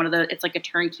it's like it's like a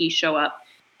turnkey show up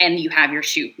and you have your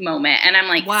shoot moment. And I'm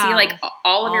like, wow. See, like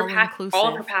all of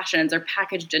her passions are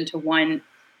packaged into one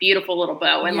beautiful little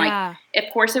bow. And like, of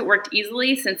course it worked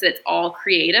easily since it's all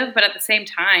creative, but at the same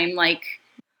time, like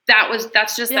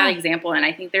that's just that example. And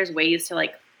I think there's ways to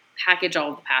like package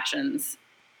all of the passions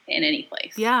in any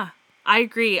place. Yeah, I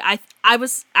agree. I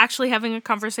was actually having a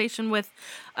conversation with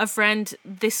a friend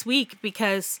this week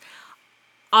because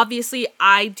obviously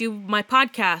I do my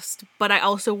podcast, but I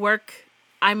also work.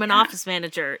 I'm an office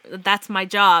manager. That's my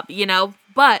job, you know,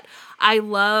 but I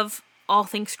love all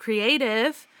things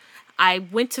creative. I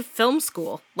went to film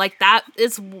school. Like that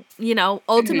is, you know,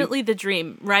 ultimately the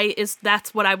dream, right?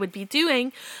 That's what I would be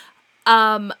doing.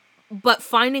 But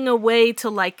finding a way to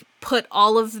like put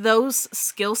all of those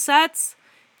skill sets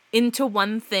into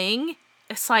one thing,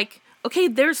 it's like, okay,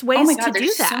 there's ways to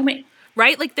do that. So many.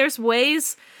 Right? Like there's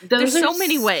ways, there's so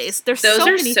many ways. There's so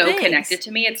many things. Those are so connected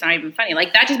to me. It's not even funny.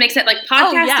 Like that just makes sense. Like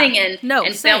podcasting and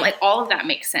film, like all of that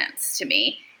makes sense to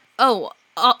me.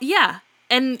 Yeah.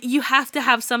 And you have to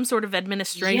have some sort of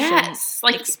administration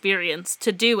experience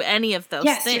to do any of those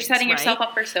things. Yes, you're setting yourself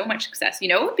up for so much success. You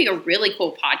know, it would be a really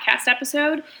cool podcast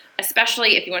episode,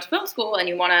 especially if you went to film school and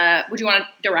would you want to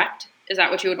direct? Is that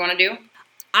what you would want to do?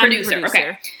 Producer.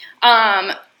 Okay.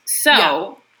 I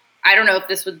don't know if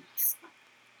this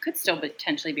could still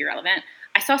potentially be relevant.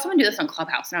 I saw someone do this on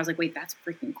Clubhouse and I was like, wait, that's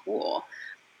freaking cool.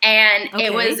 And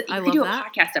you could do a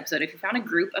podcast episode. If you found a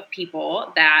group of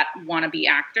people that want to be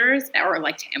actors or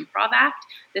like to improv act,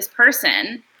 this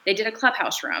person, they did a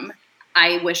Clubhouse room.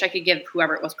 I wish I could give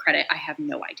whoever it was credit. I have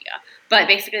no idea. But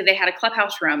basically they had a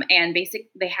Clubhouse room and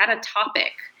they had a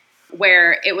topic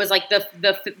where it was like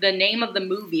the name of the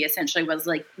movie essentially was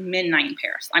like Midnight in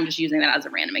Paris. I'm just using that as a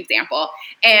random example.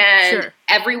 And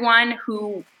everyone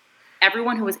who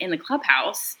was in the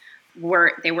Clubhouse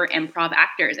were improv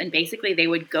actors, and basically they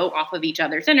would go off of each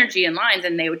other's energy and lines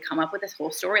and they would come up with this whole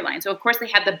storyline. So of course they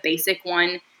had the basic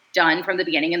one done from the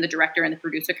beginning and the director and the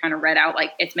producer kind of read out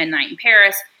like it's Midnight in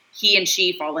Paris, he and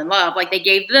she fall in love. Like they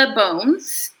gave the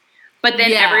bones, but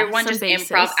then everyone just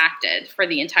improv acted for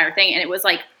the entire thing. And it was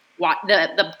like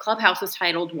the Clubhouse was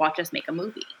titled Watch Us Make a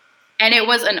Movie. And it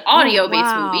was an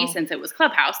audio-based movie since it was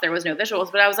Clubhouse. There was no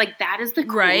visuals. But I was like, that is the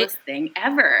coolest thing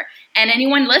ever. And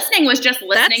anyone listening was just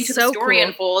listening to the story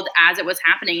unfold as it was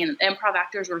happening. And the improv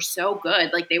actors were so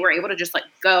good. Like, they were able to just, like,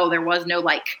 go. There was no,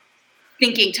 like,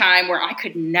 thinking time where I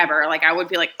could never. Like, I would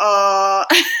be like, But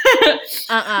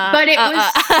it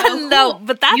was so cool. No,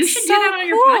 but that's you should do that on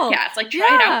your podcast. Like, try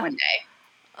it out one day.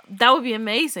 That would be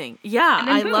amazing. Yeah,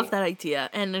 I love that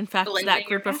idea. And, in fact, that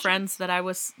group of friends that I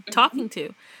was talking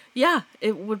to. Yeah,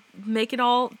 it would make it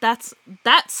all.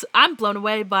 I'm blown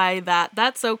away by that.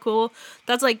 That's so cool.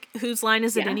 That's like Whose Line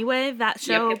Is It Anyway? That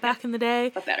show back in the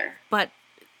day. But better. But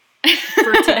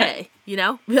for today, you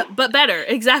know? But better,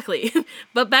 exactly.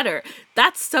 But better.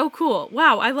 That's so cool.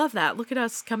 Wow, I love that. Look at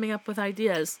us coming up with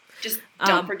ideas. Just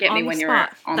don't forget me when you're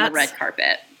on the red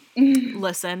carpet.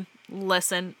 Listen.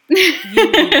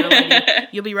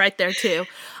 You'll be right there too.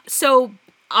 So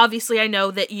obviously I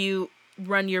know that you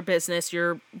run your business,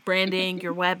 your branding,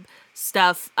 your web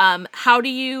stuff. How do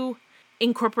you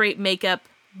incorporate makeup,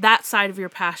 that side of your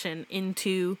passion,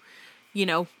 into, you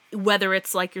know, whether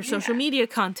it's like your social media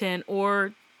content,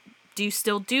 or do you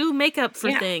still do makeup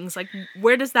for things? Like,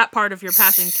 where does that part of your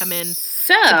passion come in?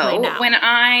 So when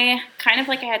I, kind of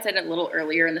like I had said a little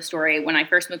earlier in the story, when I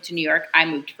first moved to New York, I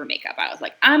moved for makeup. I was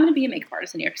like, I'm going to be a makeup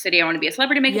artist in New York City. I want to be a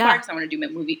celebrity makeup artist. I want to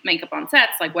do movie makeup on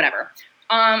sets, like whatever.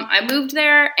 I moved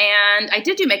there and I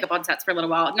did do makeup on sets for a little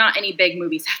while. Not any big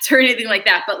movie sets or anything like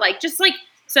that, but like just like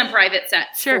some private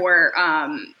sets for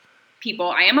people.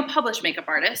 I am a published makeup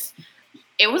artist.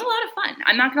 It was a lot of fun.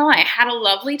 I'm not gonna lie. I had a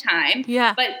lovely time.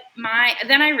 Yeah. But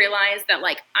then I realized that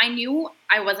like I knew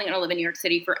I wasn't gonna live in New York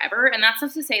City forever. And that's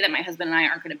not to say that my husband and I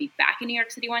aren't gonna be back in New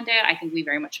York City one day. I think we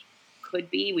very much could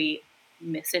be. We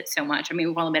miss it so much. I mean,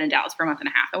 we've only been in Dallas for a month and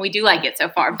a half and we do like it so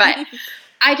far. But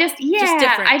I just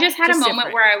had a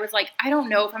moment where I was like, I don't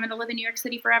know if I'm going to live in New York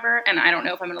City forever, and I don't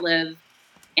know if I'm going to live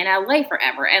in LA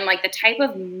forever. And like the type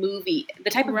of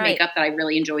makeup that I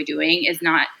really enjoy doing is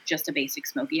not just a basic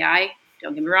smoky eye.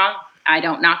 Don't get me wrong. I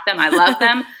don't knock them. I love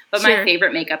them. But my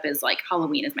favorite makeup is like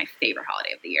Halloween is my favorite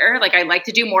holiday of the year. Like I like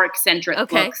to do more eccentric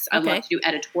looks. I love to do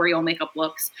editorial makeup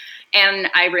looks. And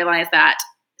I realized that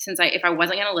if I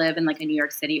wasn't going to live in like a New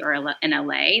York City or in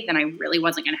LA, then I really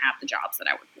wasn't going to have the jobs that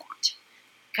I would want.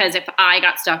 Because if I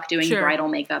got stuck doing bridal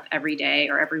makeup every day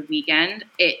or every weekend,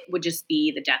 it would just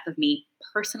be the death of me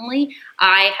personally.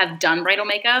 I have done bridal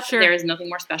makeup. Sure. There is nothing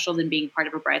more special than being part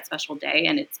of a bride's special day,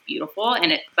 and it's beautiful.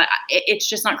 But it's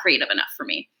just not creative enough for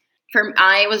me.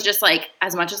 I was just like,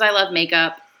 as much as I love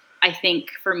makeup, I think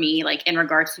for me, like in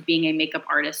regards to being a makeup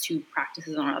artist who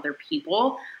practices on other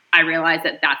people, I realized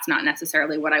that that's not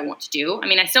necessarily what I want to do. I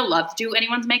mean, I still love to do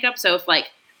anyone's makeup. So if like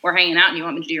we're hanging out and you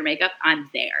want me to do your makeup, I'm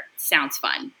there. Sounds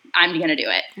fun. I'm going to do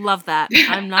it. Love that.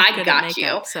 I'm not good at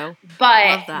makeup, so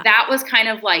but that was kind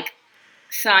of like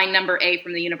sign number A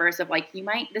from the universe of like,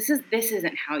 this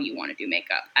isn't how you want to do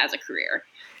makeup as a career.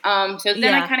 So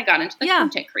then I kind of got into the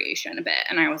content creation a bit,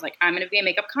 and I was like, I'm going to be a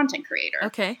makeup content creator.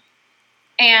 Okay.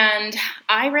 And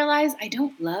I realized I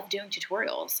don't love doing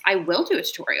tutorials. I will do a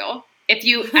tutorial. If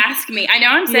you ask me, I know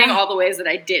I'm saying all the ways that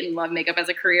I didn't love makeup as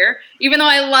a career, even though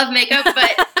I love makeup,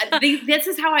 but this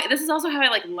is also how I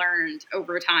like learned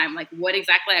over time, like what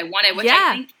exactly I wanted, which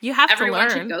I think you have everyone to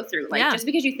learn. should go through. Like just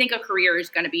because you think a career is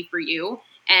going to be for you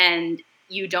and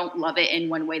you don't love it in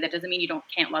one way, that doesn't mean you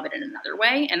can't love it in another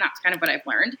way. And that's kind of what I've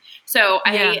learned. So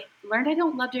I learned I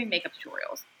don't love doing makeup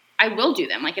tutorials. I will do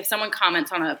them. Like if someone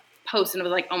comments on a post and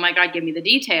was like, oh my God, give me the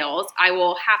details, I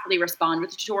will happily respond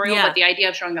with a tutorial. But the idea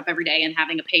of showing up every day and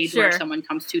having a page where someone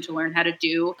comes to learn how to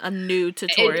do a new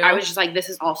tutorial, I was just like, this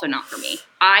is also not for me.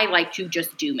 I like to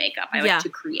just do makeup. I like to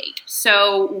create.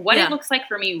 So what it looks like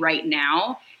for me right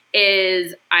now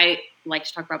is I like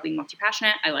to talk about being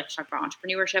multi-passionate. I like to talk about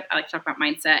entrepreneurship. I like to talk about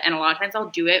mindset. And a lot of times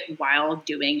I'll do it while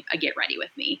doing a get ready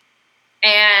with me.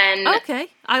 And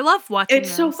I love watching it's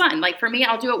so fun. Like for me,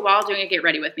 I'll do it while doing a get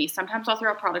ready with me. Sometimes I'll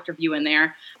throw a product review in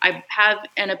there. I have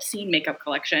an obscene makeup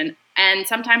collection. And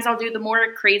sometimes I'll do the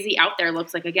more crazy out there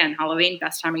looks, like again, Halloween,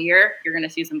 best time of year. You're going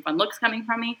to see some fun looks coming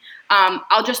from me.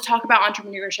 I'll just talk about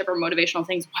entrepreneurship or motivational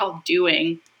things while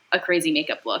doing a crazy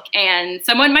makeup look. And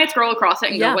someone might scroll across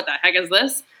it and go, what the heck is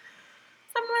this?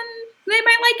 They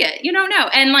might like it. You don't know.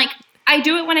 And like, I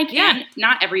do it when I can.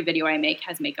 Not every video I make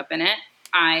has makeup in it.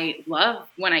 I love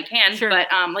when I can, but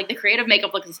like the creative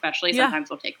makeup looks especially sometimes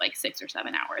will take like 6 or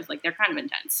 7 hours. Like they're kind of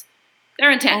intense.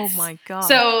 They're intense. Oh my God.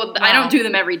 So I don't do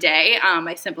them every day.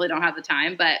 I simply don't have the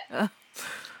time, but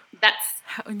that's...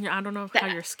 I don't know how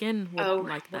your skin would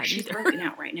like that she's either. broken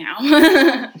out right now.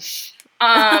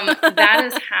 That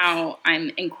is how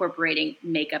I'm incorporating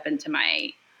makeup into my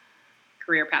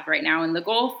career path right now. And the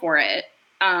goal for it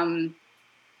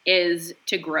is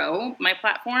to grow my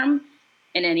platform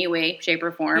in any way, shape,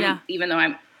 or form. Even though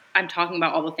I'm talking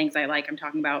about all the things I like. I'm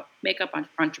talking about makeup,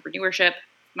 entrepreneurship,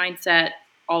 mindset,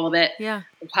 all of it.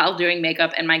 While doing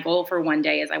makeup. And my goal for one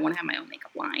day is I want to have my own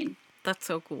makeup line. That's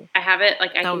so cool. I have it.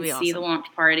 Like I can see the launch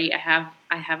party. I have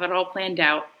it all planned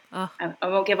out. I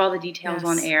won't give all the details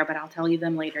on air, but I'll tell you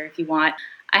them later if you want.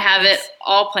 I have it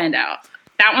all planned out.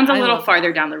 That one's a little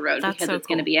farther down the road because it's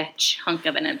going to be a chunk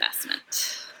of an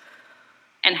investment.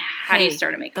 And how do you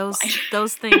start a makeup line?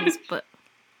 Those things, but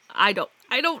I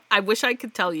wish I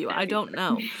could tell you. I don't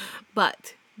know.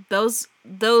 But those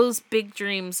big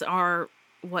dreams are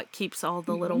what keeps all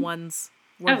the little ones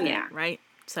worth it, right?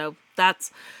 So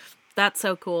that's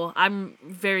so cool. I'm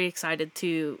very excited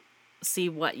to see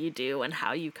what you do and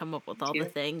how you come up with all the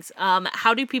things.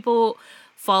 How do people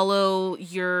follow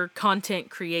your content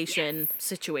creation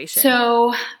situation?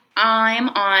 So I'm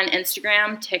on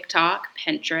Instagram, TikTok,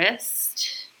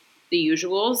 Pinterest, the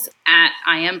usuals at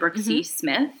I am Brooke C.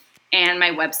 Smith. And my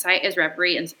website is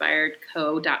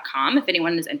reveryinspiredco.com. If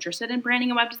anyone is interested in branding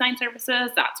and web design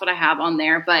services, that's what I have on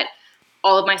there. But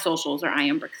all of my socials are I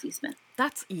am Brooke C. Smith.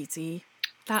 That's easy.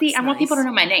 I want people to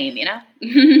know my name, you know?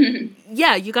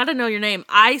 Yeah, you got to know your name.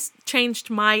 I changed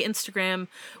my Instagram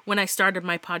when I started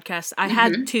my podcast. I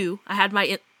had two. I had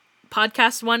my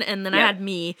podcast one, and then I had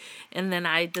me. And then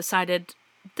I decided,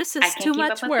 this is too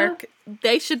much work.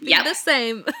 They should be the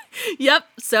same.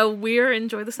 So we're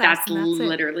Enjoy the Sass. That's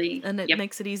literally. And it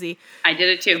makes it easy. I did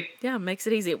it too. Yeah, it makes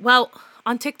it easy. Well,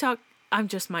 on TikTok, I'm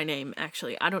just my name,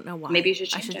 actually. I don't know why. Maybe you should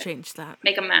change it. I should change that.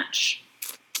 Make a match.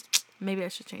 Maybe I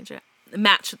should change it.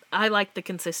 Match. I like the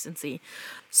consistency.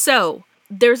 So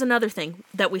there's another thing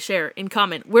that we share in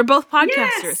common. We're both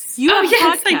podcasters. Yes. You have a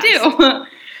podcast. I do.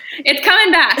 It's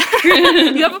coming back.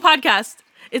 You have a podcast.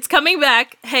 It's coming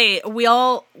back. Hey, we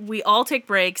all take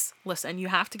breaks. Listen, you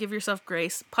have to give yourself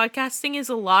grace. Podcasting is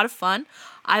a lot of fun.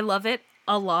 I love it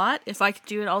a lot. If I could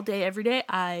do it all day, every day,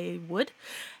 I would.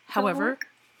 However,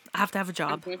 I have to have a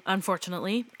job,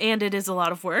 unfortunately, and it is a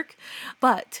lot of work.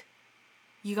 But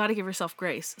you got to give yourself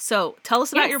grace. So tell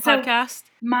us about your podcast.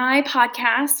 My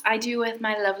podcast I do with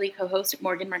my lovely co-host,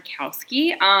 Morgan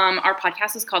Markowski. Our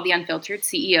podcast is called The Unfiltered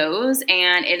CEOs,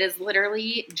 and it is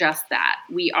literally just that.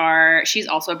 She's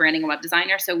also a branding and web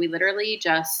designer, so we literally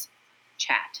just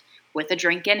chat. with a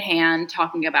drink in hand,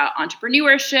 talking about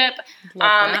entrepreneurship.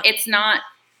 Love that. It's not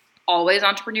always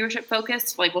entrepreneurship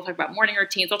focused. Like we'll talk about morning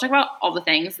routines. We'll talk about all the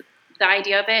things. The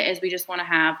idea of it is we just want to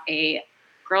have a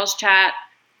girls chat,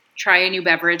 try a new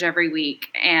beverage every week,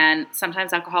 and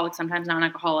sometimes alcoholic, sometimes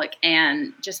non-alcoholic,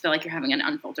 and just feel like you're having an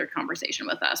unfiltered conversation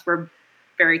with us. We're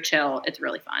very chill. It's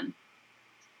really fun.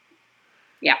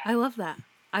 Yeah. I love that.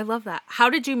 I love that. How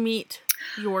did you meet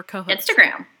your co-host?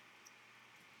 Instagram.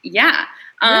 Yeah.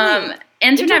 Really?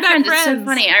 Internet friends. It's so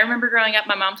funny. I remember growing up,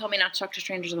 my mom told me not to talk to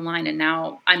strangers online, and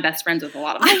now I'm best friends with a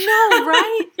lot of them.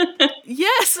 I know, right?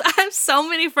 Yes, I have so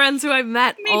many friends who I've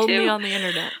met only on the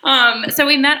internet. So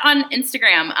we met on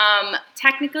Instagram.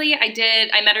 Technically,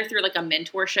 I met her through like a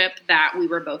mentorship that we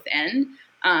were both in,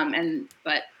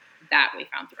 but that we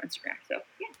found through Instagram. So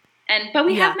yeah, but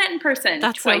we have met in person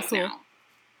twice so cool. now.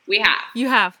 We have. You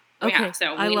have. Okay. We have.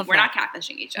 So we're not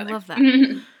catfishing each other. I love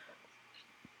that.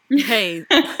 Hey,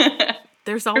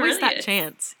 there's always that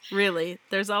chance. Really,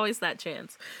 there's always that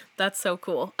chance. That's so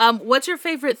cool. What's your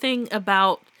favorite thing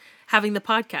about having the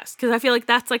podcast? Because I feel like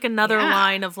that's like another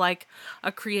line of like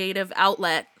a creative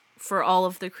outlet for all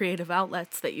of the creative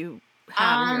outlets that you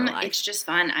have in your life. It's just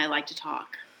fun. I like to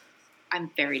talk. I'm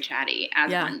very chatty,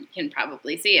 as one can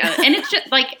probably see. And it's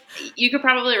just like, you could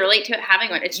probably relate to it having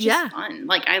one. It's just fun.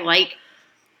 Like, I like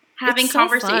having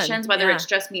conversations, whether it's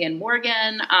just me and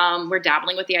Morgan. We're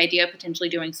dabbling with the idea of potentially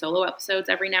doing solo episodes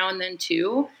every now and then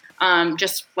too.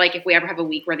 Just like if we ever have a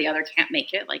week where the other can't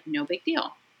make it, like no big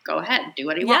deal. Go ahead, do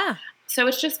what you want. So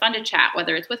it's just fun to chat,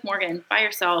 whether it's with Morgan, by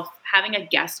yourself, having a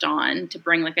guest on to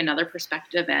bring like another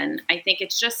perspective in. I think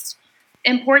it's just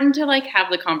important to like have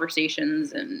the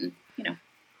conversations and, you know.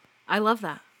 I love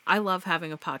that. I love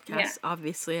having a podcast. Yeah.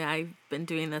 Obviously, I've been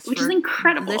doing this which is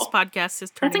incredible. This podcast is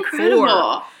turning 4. That's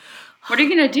incredible. What are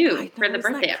you going to do for the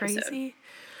birthday episode?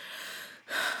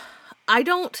 I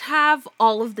don't have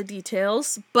all of the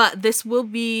details, but this will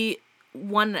be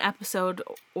one episode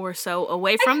or so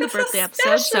away from the birthday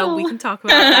episode, so we can talk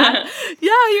about that.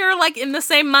 Yeah, you're like in the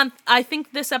same month. I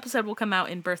think this episode will come out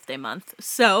in birthday month,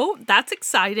 so that's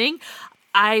exciting.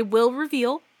 I will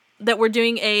reveal that we're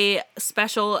doing a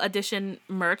special edition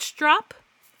merch drop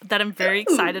that I'm very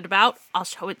excited about. I'll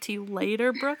show it to you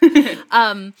later, Brooke.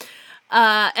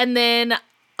 And then,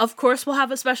 of course, we'll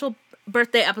have a special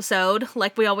birthday episode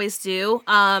like we always do.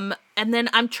 And then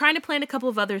I'm trying to plan a couple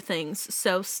of other things,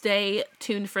 so stay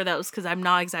tuned for those because I'm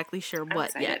not exactly sure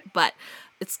what yet. But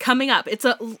it's coming up.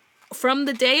 From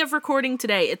the day of recording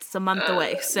today, it's a month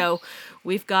away. So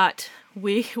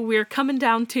we're coming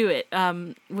down to it,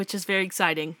 which is very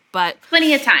exciting. But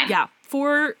plenty of time. Yeah,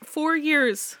 4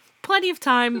 years, plenty of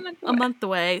time. A month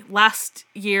away. Last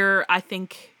year, I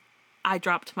think I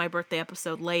dropped my birthday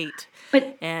episode late.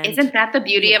 But isn't that the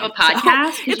beauty of a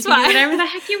podcast? So it's you can do whatever the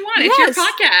heck you want. It's your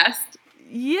podcast.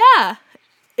 Yeah.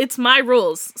 It's my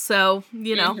rules. So,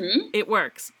 it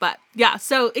works. But yeah,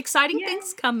 so exciting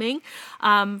things coming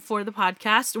for the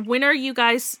podcast. When are you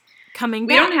guys coming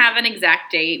back? We don't have an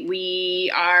exact date.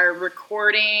 We are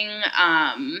recording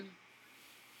an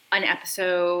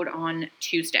episode on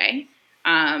Tuesday.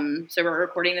 So we're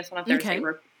recording this on a Thursday.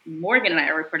 Okay. Morgan and I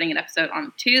are recording an episode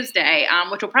on Tuesday,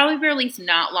 which will probably be released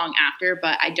not long after,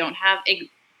 but I don't have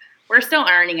we're still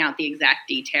ironing out the exact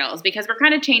details because we're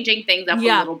kind of changing things up a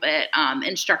little bit and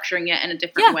structuring it in a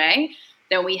different way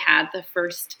than we had the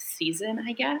first season,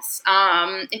 I guess,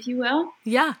 if you will.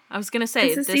 Yeah, I was going to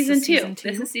say, this is season 2.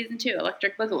 This is season 2,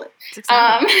 Electric Boogaloo. It's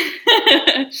exciting.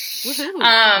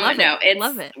 Woohoo.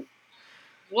 Love it.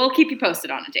 We'll keep you posted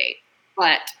on a date,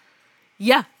 but...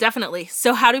 Yeah, definitely.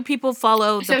 So how do people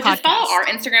follow the podcast? So just follow our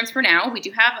Instagrams for now. We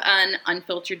do have an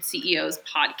Unfiltered CEOs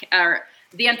podcast, or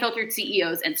the Unfiltered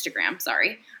CEOs Instagram,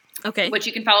 sorry. Okay. Which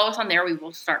you can follow us on there. We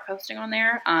will start posting on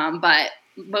there. But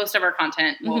most of our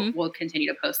content we'll continue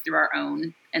to post through our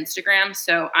own Instagram.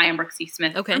 So I am Brooke C.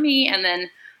 Smith for me. And then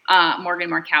Morgan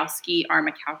Markowski, our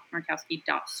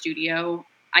Markowski.studio.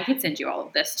 I could send you all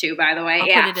of this too, by the way.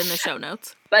 I'll put it in the show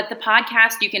notes. But the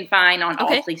podcast you can find on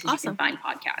all places you can find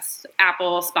podcasts.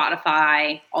 Apple,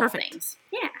 Spotify, all things.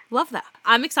 Yeah. Love that.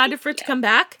 I'm excited for it to come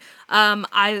back.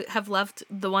 I have loved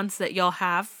the ones that y'all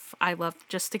have. I love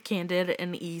just a candid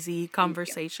and easy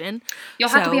conversation. You'll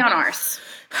have to be on ours.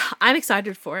 I'm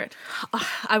excited for it.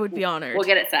 I would be honored. We'll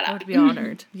get it set up. I would be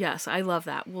honored. Yes, I love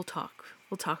that. We'll talk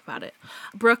about it.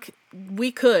 Brooke,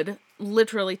 we could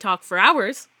literally talk for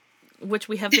hours, which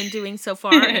we have been doing so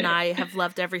far, and I have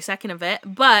loved every second of it.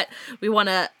 But we want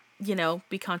to,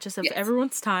 be conscious of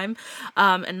everyone's time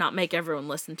and not make everyone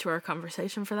listen to our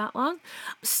conversation for that long.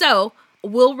 So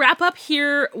we'll wrap up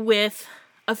here with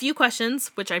a few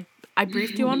questions, which I I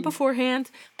briefed you on beforehand,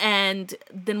 and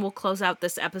then we'll close out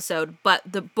this episode.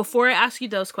 But before I ask you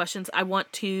those questions, I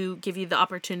want to give you the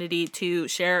opportunity to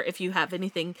share if you have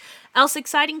anything else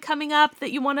exciting coming up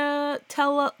that you want to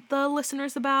tell the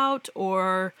listeners about,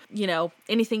 or,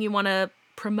 anything you want to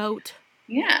promote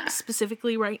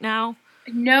specifically right now.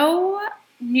 No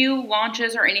new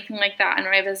launches or anything like that in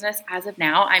my business as of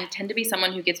now. I tend to be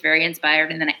someone who gets very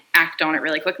inspired and then I act on it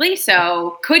really quickly.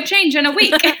 So could change in a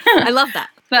week. I love that.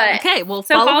 But okay, well,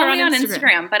 follow her me on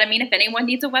Instagram. But I mean, if anyone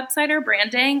needs a website or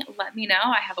branding, let me know.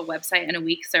 I have a website in a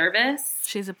week service.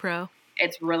 She's a pro.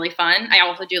 It's really fun. I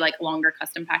also do like longer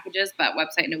custom packages, but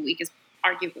website in a week is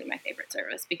arguably my favorite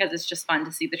service because it's just fun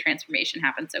to see the transformation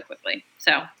happen so quickly.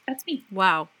 So that's me.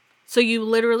 Wow. So you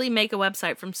literally make a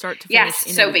website from start to finish?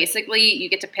 Yes. So basically you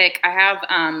get to pick, I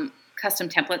have custom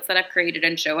templates that I've created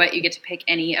in Showit. You get to pick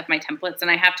any of my templates.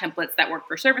 And I have templates that work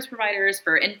for service providers,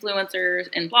 for influencers,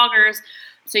 and bloggers.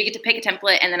 So you get to pick a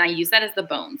template, and then I use that as the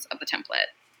bones of the template,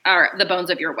 or the bones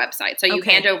of your website. So you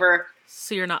hand over...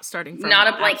 So you're not starting from... Not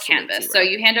a blank canvas. Zero. So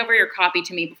you hand over your copy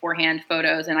to me beforehand,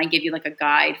 photos, and I give you like a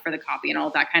guide for the copy and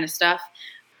all that kind of stuff.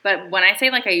 But when I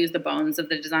say like I use the bones of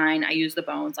the design, I use the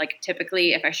bones. Like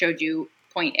typically if I showed you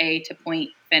point A to point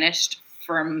finished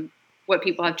from what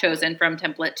people have chosen from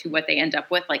template to what they end up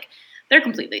with, like they're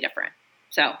completely different.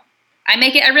 So I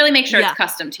really make sure it's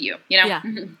custom to you, Yeah.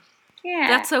 Yeah.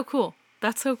 That's so cool.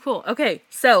 That's so cool. Okay.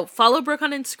 So follow Brooke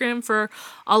on Instagram for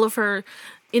all of her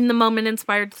in the moment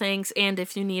inspired things. And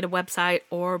if you need a website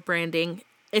or branding,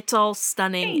 it's all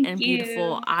stunning and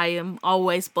beautiful. I am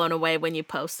always blown away when you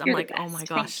post. I'm like, oh my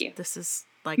gosh, this is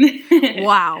like,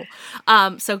 wow.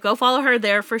 So go follow her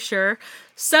there for sure.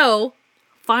 So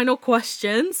final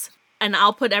questions, and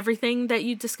I'll put everything that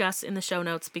you discuss in the show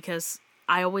notes because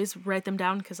I always write them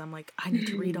down because I'm like, I need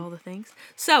to read all the things.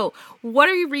 So what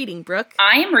are you reading, Brooke?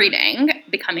 I am reading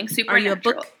Becoming Supernatural. Are you a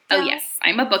book gal? Oh yes,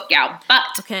 I'm a book gal,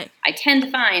 but I tend to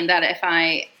find that if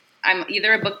I'm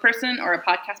either a book person or a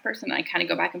podcast person. I kind of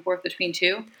go back and forth between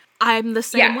two. I'm the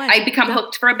same way. I become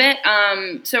hooked for a bit.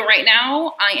 So right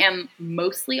now I am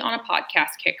mostly on a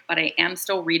podcast kick, but I am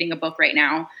still reading a book right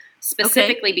now,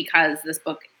 specifically because this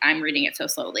book, I'm reading it so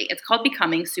slowly. It's called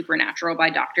Becoming Supernatural by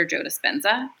Dr. Joe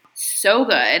Dispenza. So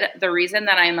good. The reason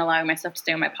that I'm allowing myself to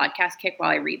stay on my podcast kick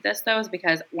while I read this, though, is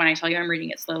because when I tell you I'm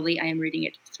reading it slowly, I am reading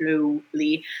it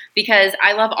slowly because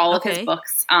I love all of his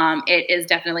books. It is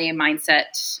definitely a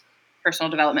mindset, personal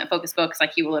development focused books.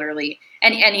 Like he will literally,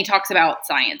 and he talks about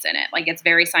science in it. Like it's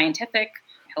very scientific.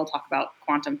 He'll talk about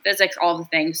quantum physics, all the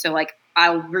things. So like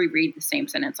I'll reread the same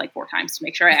sentence like 4 times to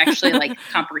make sure I actually like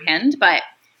comprehend. But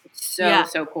it's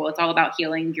so cool. It's all about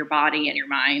healing your body and your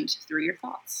mind through your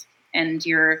thoughts and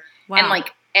your,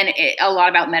 a lot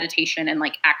about meditation and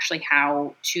like actually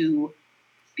how to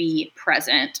be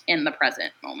present in the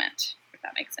present moment, if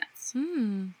that makes sense.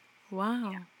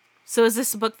 Wow. Yeah. So is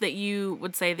this a book that you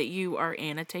would say that you are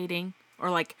annotating or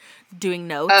like doing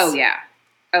notes? Oh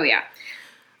yeah.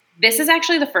 This is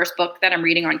actually the first book that I'm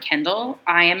reading on Kindle.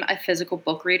 I am a physical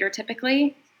book reader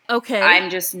typically. Okay. I'm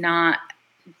just not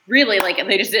really like,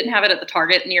 they just didn't have it at the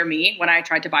Target near me when I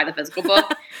tried to buy the physical book.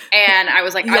 And I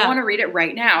was like, I want to read it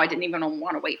right now. I didn't even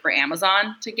want to wait for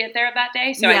Amazon to get there that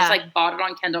day. So I just like bought it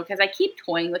on Kindle because I keep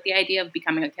toying with the idea of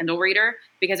becoming a Kindle reader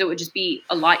because it would just be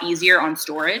a lot easier on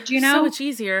storage, So much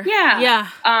easier. Yeah.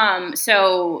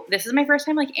 So this is my first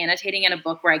time like annotating in a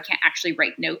book where I can't actually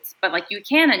write notes, but like you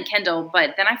can in Kindle,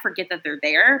 but then I forget that they're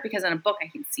there because in a book I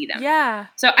can see them. Yeah.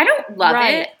 So I don't love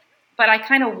it, but I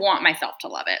kind of want myself to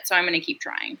love it. So I'm going to keep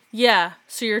trying. Yeah.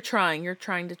 So you're trying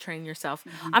to train yourself.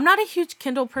 Mm-hmm. I'm not a huge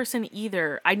Kindle person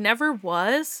either. I never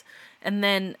was. And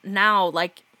then now,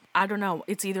 like, I don't know.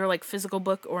 It's either like physical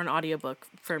book or an audiobook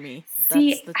for me.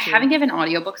 See, I haven't given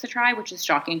audiobooks a try, which is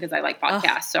shocking because I like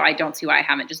podcasts. So I don't see why I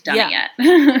haven't just done it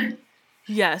yet.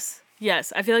 Yes.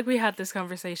 I feel like we had this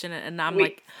conversation and I'm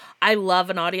like, I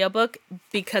love an audiobook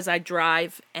because I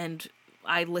drive and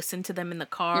I listen to them in the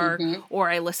car or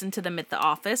I listen to them at the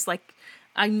office. Like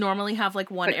I normally have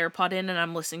like one AirPod in and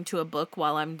I'm listening to a book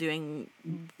while I'm doing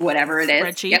whatever it is,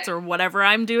 spreadsheets or whatever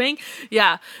I'm doing.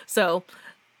 Yeah. So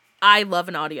I love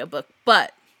an audiobook,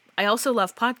 but I also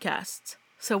love podcasts.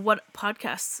 So what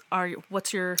podcasts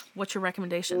what's your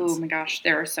recommendations? Oh my gosh,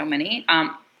 there are so many.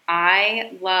 I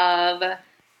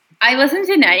listen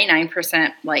to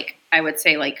 99% like I would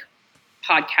say like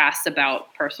podcasts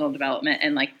about personal development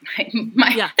and like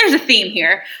there's a theme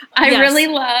here. I really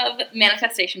love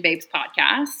Manifestation Babes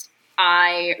podcast.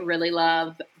 I really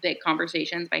love Big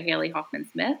Conversations by Haley Hoffman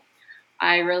Smith.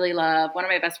 I really love, one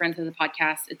of my best friends has a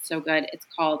podcast. It's so good. It's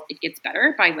called It Gets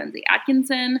Better by Lindsay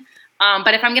Atkinson.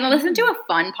 But if I'm going to listen to a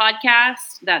fun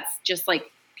podcast that's just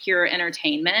like Pure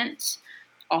Entertainment.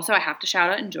 Also, I have to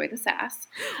shout out Enjoy the Sass.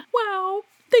 Wow.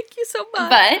 Thank you so much.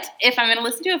 But if I'm going to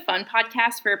listen to a fun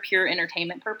podcast for pure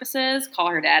entertainment purposes, Call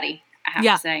Her Daddy, I have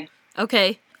to say.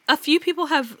 Okay. A few people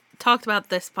have talked about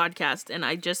this podcast, and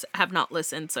I just have not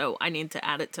listened, so I need to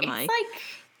add it to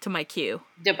my queue.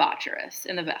 Debaucherous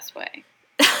in the best way.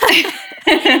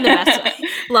 In the best way.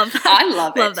 Love that. I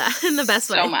love that in the best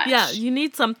way. So much. Yeah, you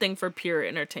need something for pure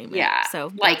entertainment. Yeah.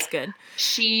 So that's good.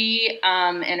 She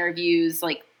interviews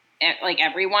like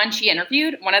everyone she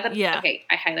interviewed. One of the okay,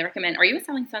 I highly recommend. Are you a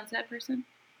Selling Sunset person?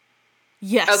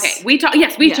 Yes. Okay. We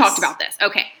talked about this.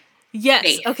 Okay. Yes.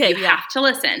 Faith, okay. You have to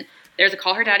listen. There's a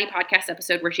Call Her Daddy podcast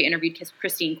episode where she interviewed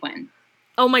Christine Quinn.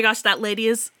 Oh my gosh, that lady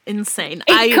is insane.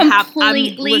 I'm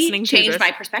completely changed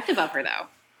my perspective of her though.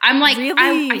 I'm like,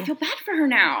 really? I feel bad for her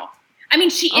now. I mean,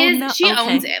 she owns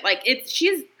it. Like she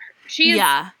is.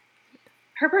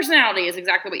 Her personality is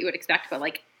exactly what you would expect, but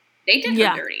like they did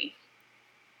her dirty.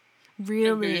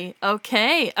 Really? Mm-hmm.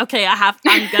 Okay.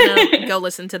 I'm gonna go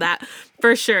listen to that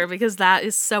for sure because that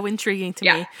is so intriguing to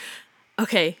me.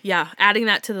 Okay. Yeah. Adding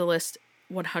that to the list,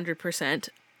 100%.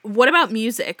 What about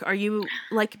music? Are you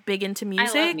like big into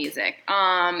music? I love music.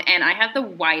 And I have the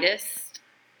widest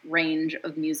range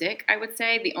of music, I would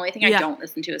say. The only thing I don't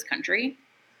listen to is country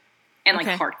and like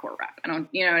hardcore rap. I don't,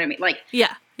 you know what I mean? Like,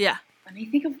 yeah. Let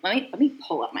me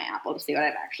pull up my Apple to see what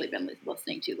I've actually been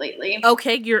listening to lately.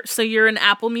 Okay, you're an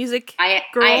Apple Music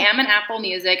girl? I am an Apple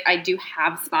Music. I do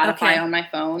have Spotify on my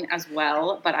phone as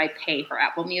well, but I pay for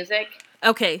Apple Music.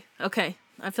 Okay.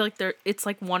 I feel like it's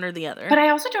like one or the other. But I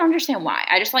also don't understand why.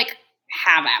 I just like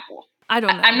have Apple. I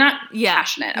don't know. I'm not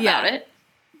passionate about it.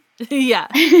 Yeah.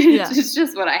 It's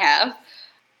just what I have.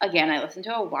 Again, I listen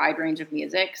to a wide range of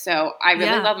music, so I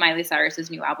really love Miley Cyrus's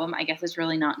new album. I guess it's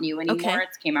really not new anymore. Okay. It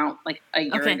came out like a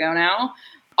year ago now.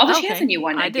 Although she has a new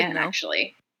one again,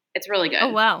 actually. It's really good. Oh,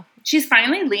 wow. She's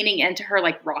finally leaning into her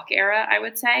like rock era, I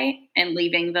would say, and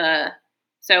leaving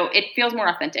so it feels more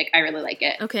authentic. I really like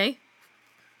it. Okay.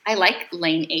 I like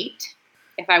Lane 8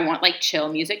 if I want like chill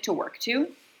music to work to.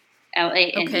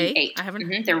 LANE 8. I haven't.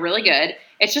 Mm-hmm. They're really good.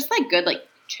 It's just like good like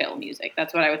chill music.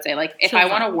 That's what I would say. Like if I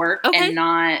want to work and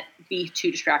not be too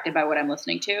distracted by what I'm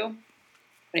listening to,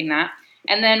 putting that.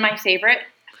 And then my favorite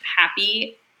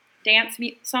happy dance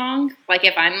song, like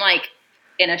if I'm like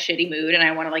in a shitty mood and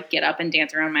I want to like get up and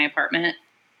dance around my apartment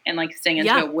and like sing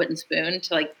into a wooden spoon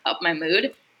to like up my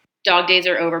mood, Dog Days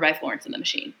Are Over by Florence and the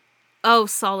Machine. Oh,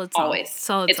 solid song. Always.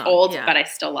 Solid it's song. Old, but I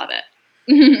still love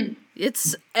it.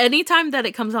 It's anytime that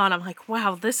it comes on, I'm like,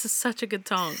 wow, this is such a good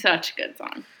song. Such a good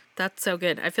song. That's so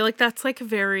good. I feel like that's like a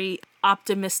very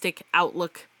optimistic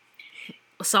outlook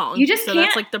song. You just can't,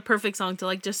 that's like the perfect song to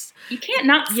like just. You can't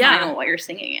not smile while you're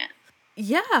singing it.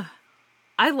 Yeah,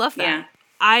 I love that. Yeah.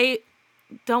 I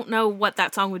don't know what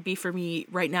that song would be for me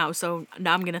right now, so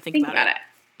now I'm gonna think about it.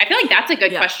 I feel like that's a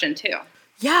good question too.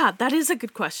 Yeah, that is a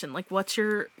good question. Like, what's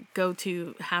your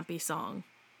go-to happy song?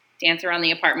 Dance around the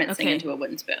apartment, sing into a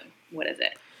wooden spoon. What is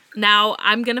it? Now,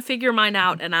 I'm going to figure mine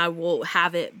out, and I will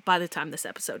have it by the time this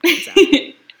episode comes out.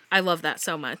 I love that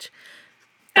so much.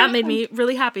 That made me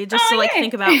really happy just to, like,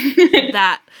 think about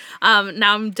that.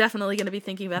 Now, I'm definitely going to be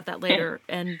thinking about that later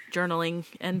and journaling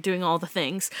and doing all the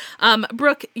things.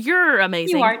 Brooke, you're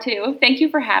amazing. You are, too. Thank you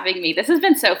for having me. This has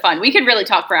been so fun. We could really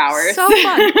talk for hours. So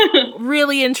fun.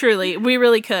 Really and truly. We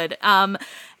really could.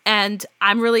 And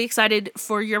I'm really excited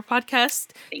for your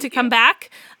podcast to come back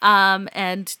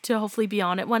and to hopefully be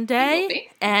on it one day.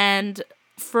 And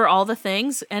for all the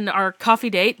things and our coffee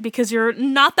date because you're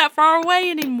not that far away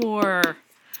anymore.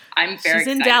 I'm very She's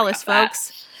in Dallas,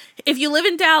 folks. If you live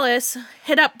in Dallas,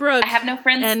 hit up Brooke. I have no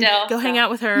friends and still. Go hang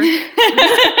out with her.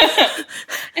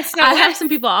 I have some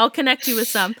people. I'll connect you with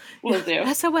some. Will do.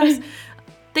 SOS.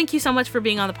 Thank you so much for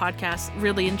being on the podcast.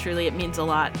 Really and truly, it means a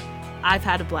lot. I've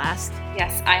had a blast.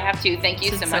 Yes, I have too. Thank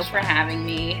you so much for having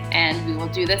me, and we will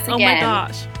do this again. Oh my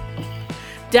gosh.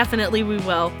 Definitely we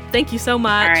will. Thank you so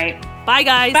much. All right. Bye,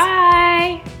 guys.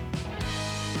 Bye.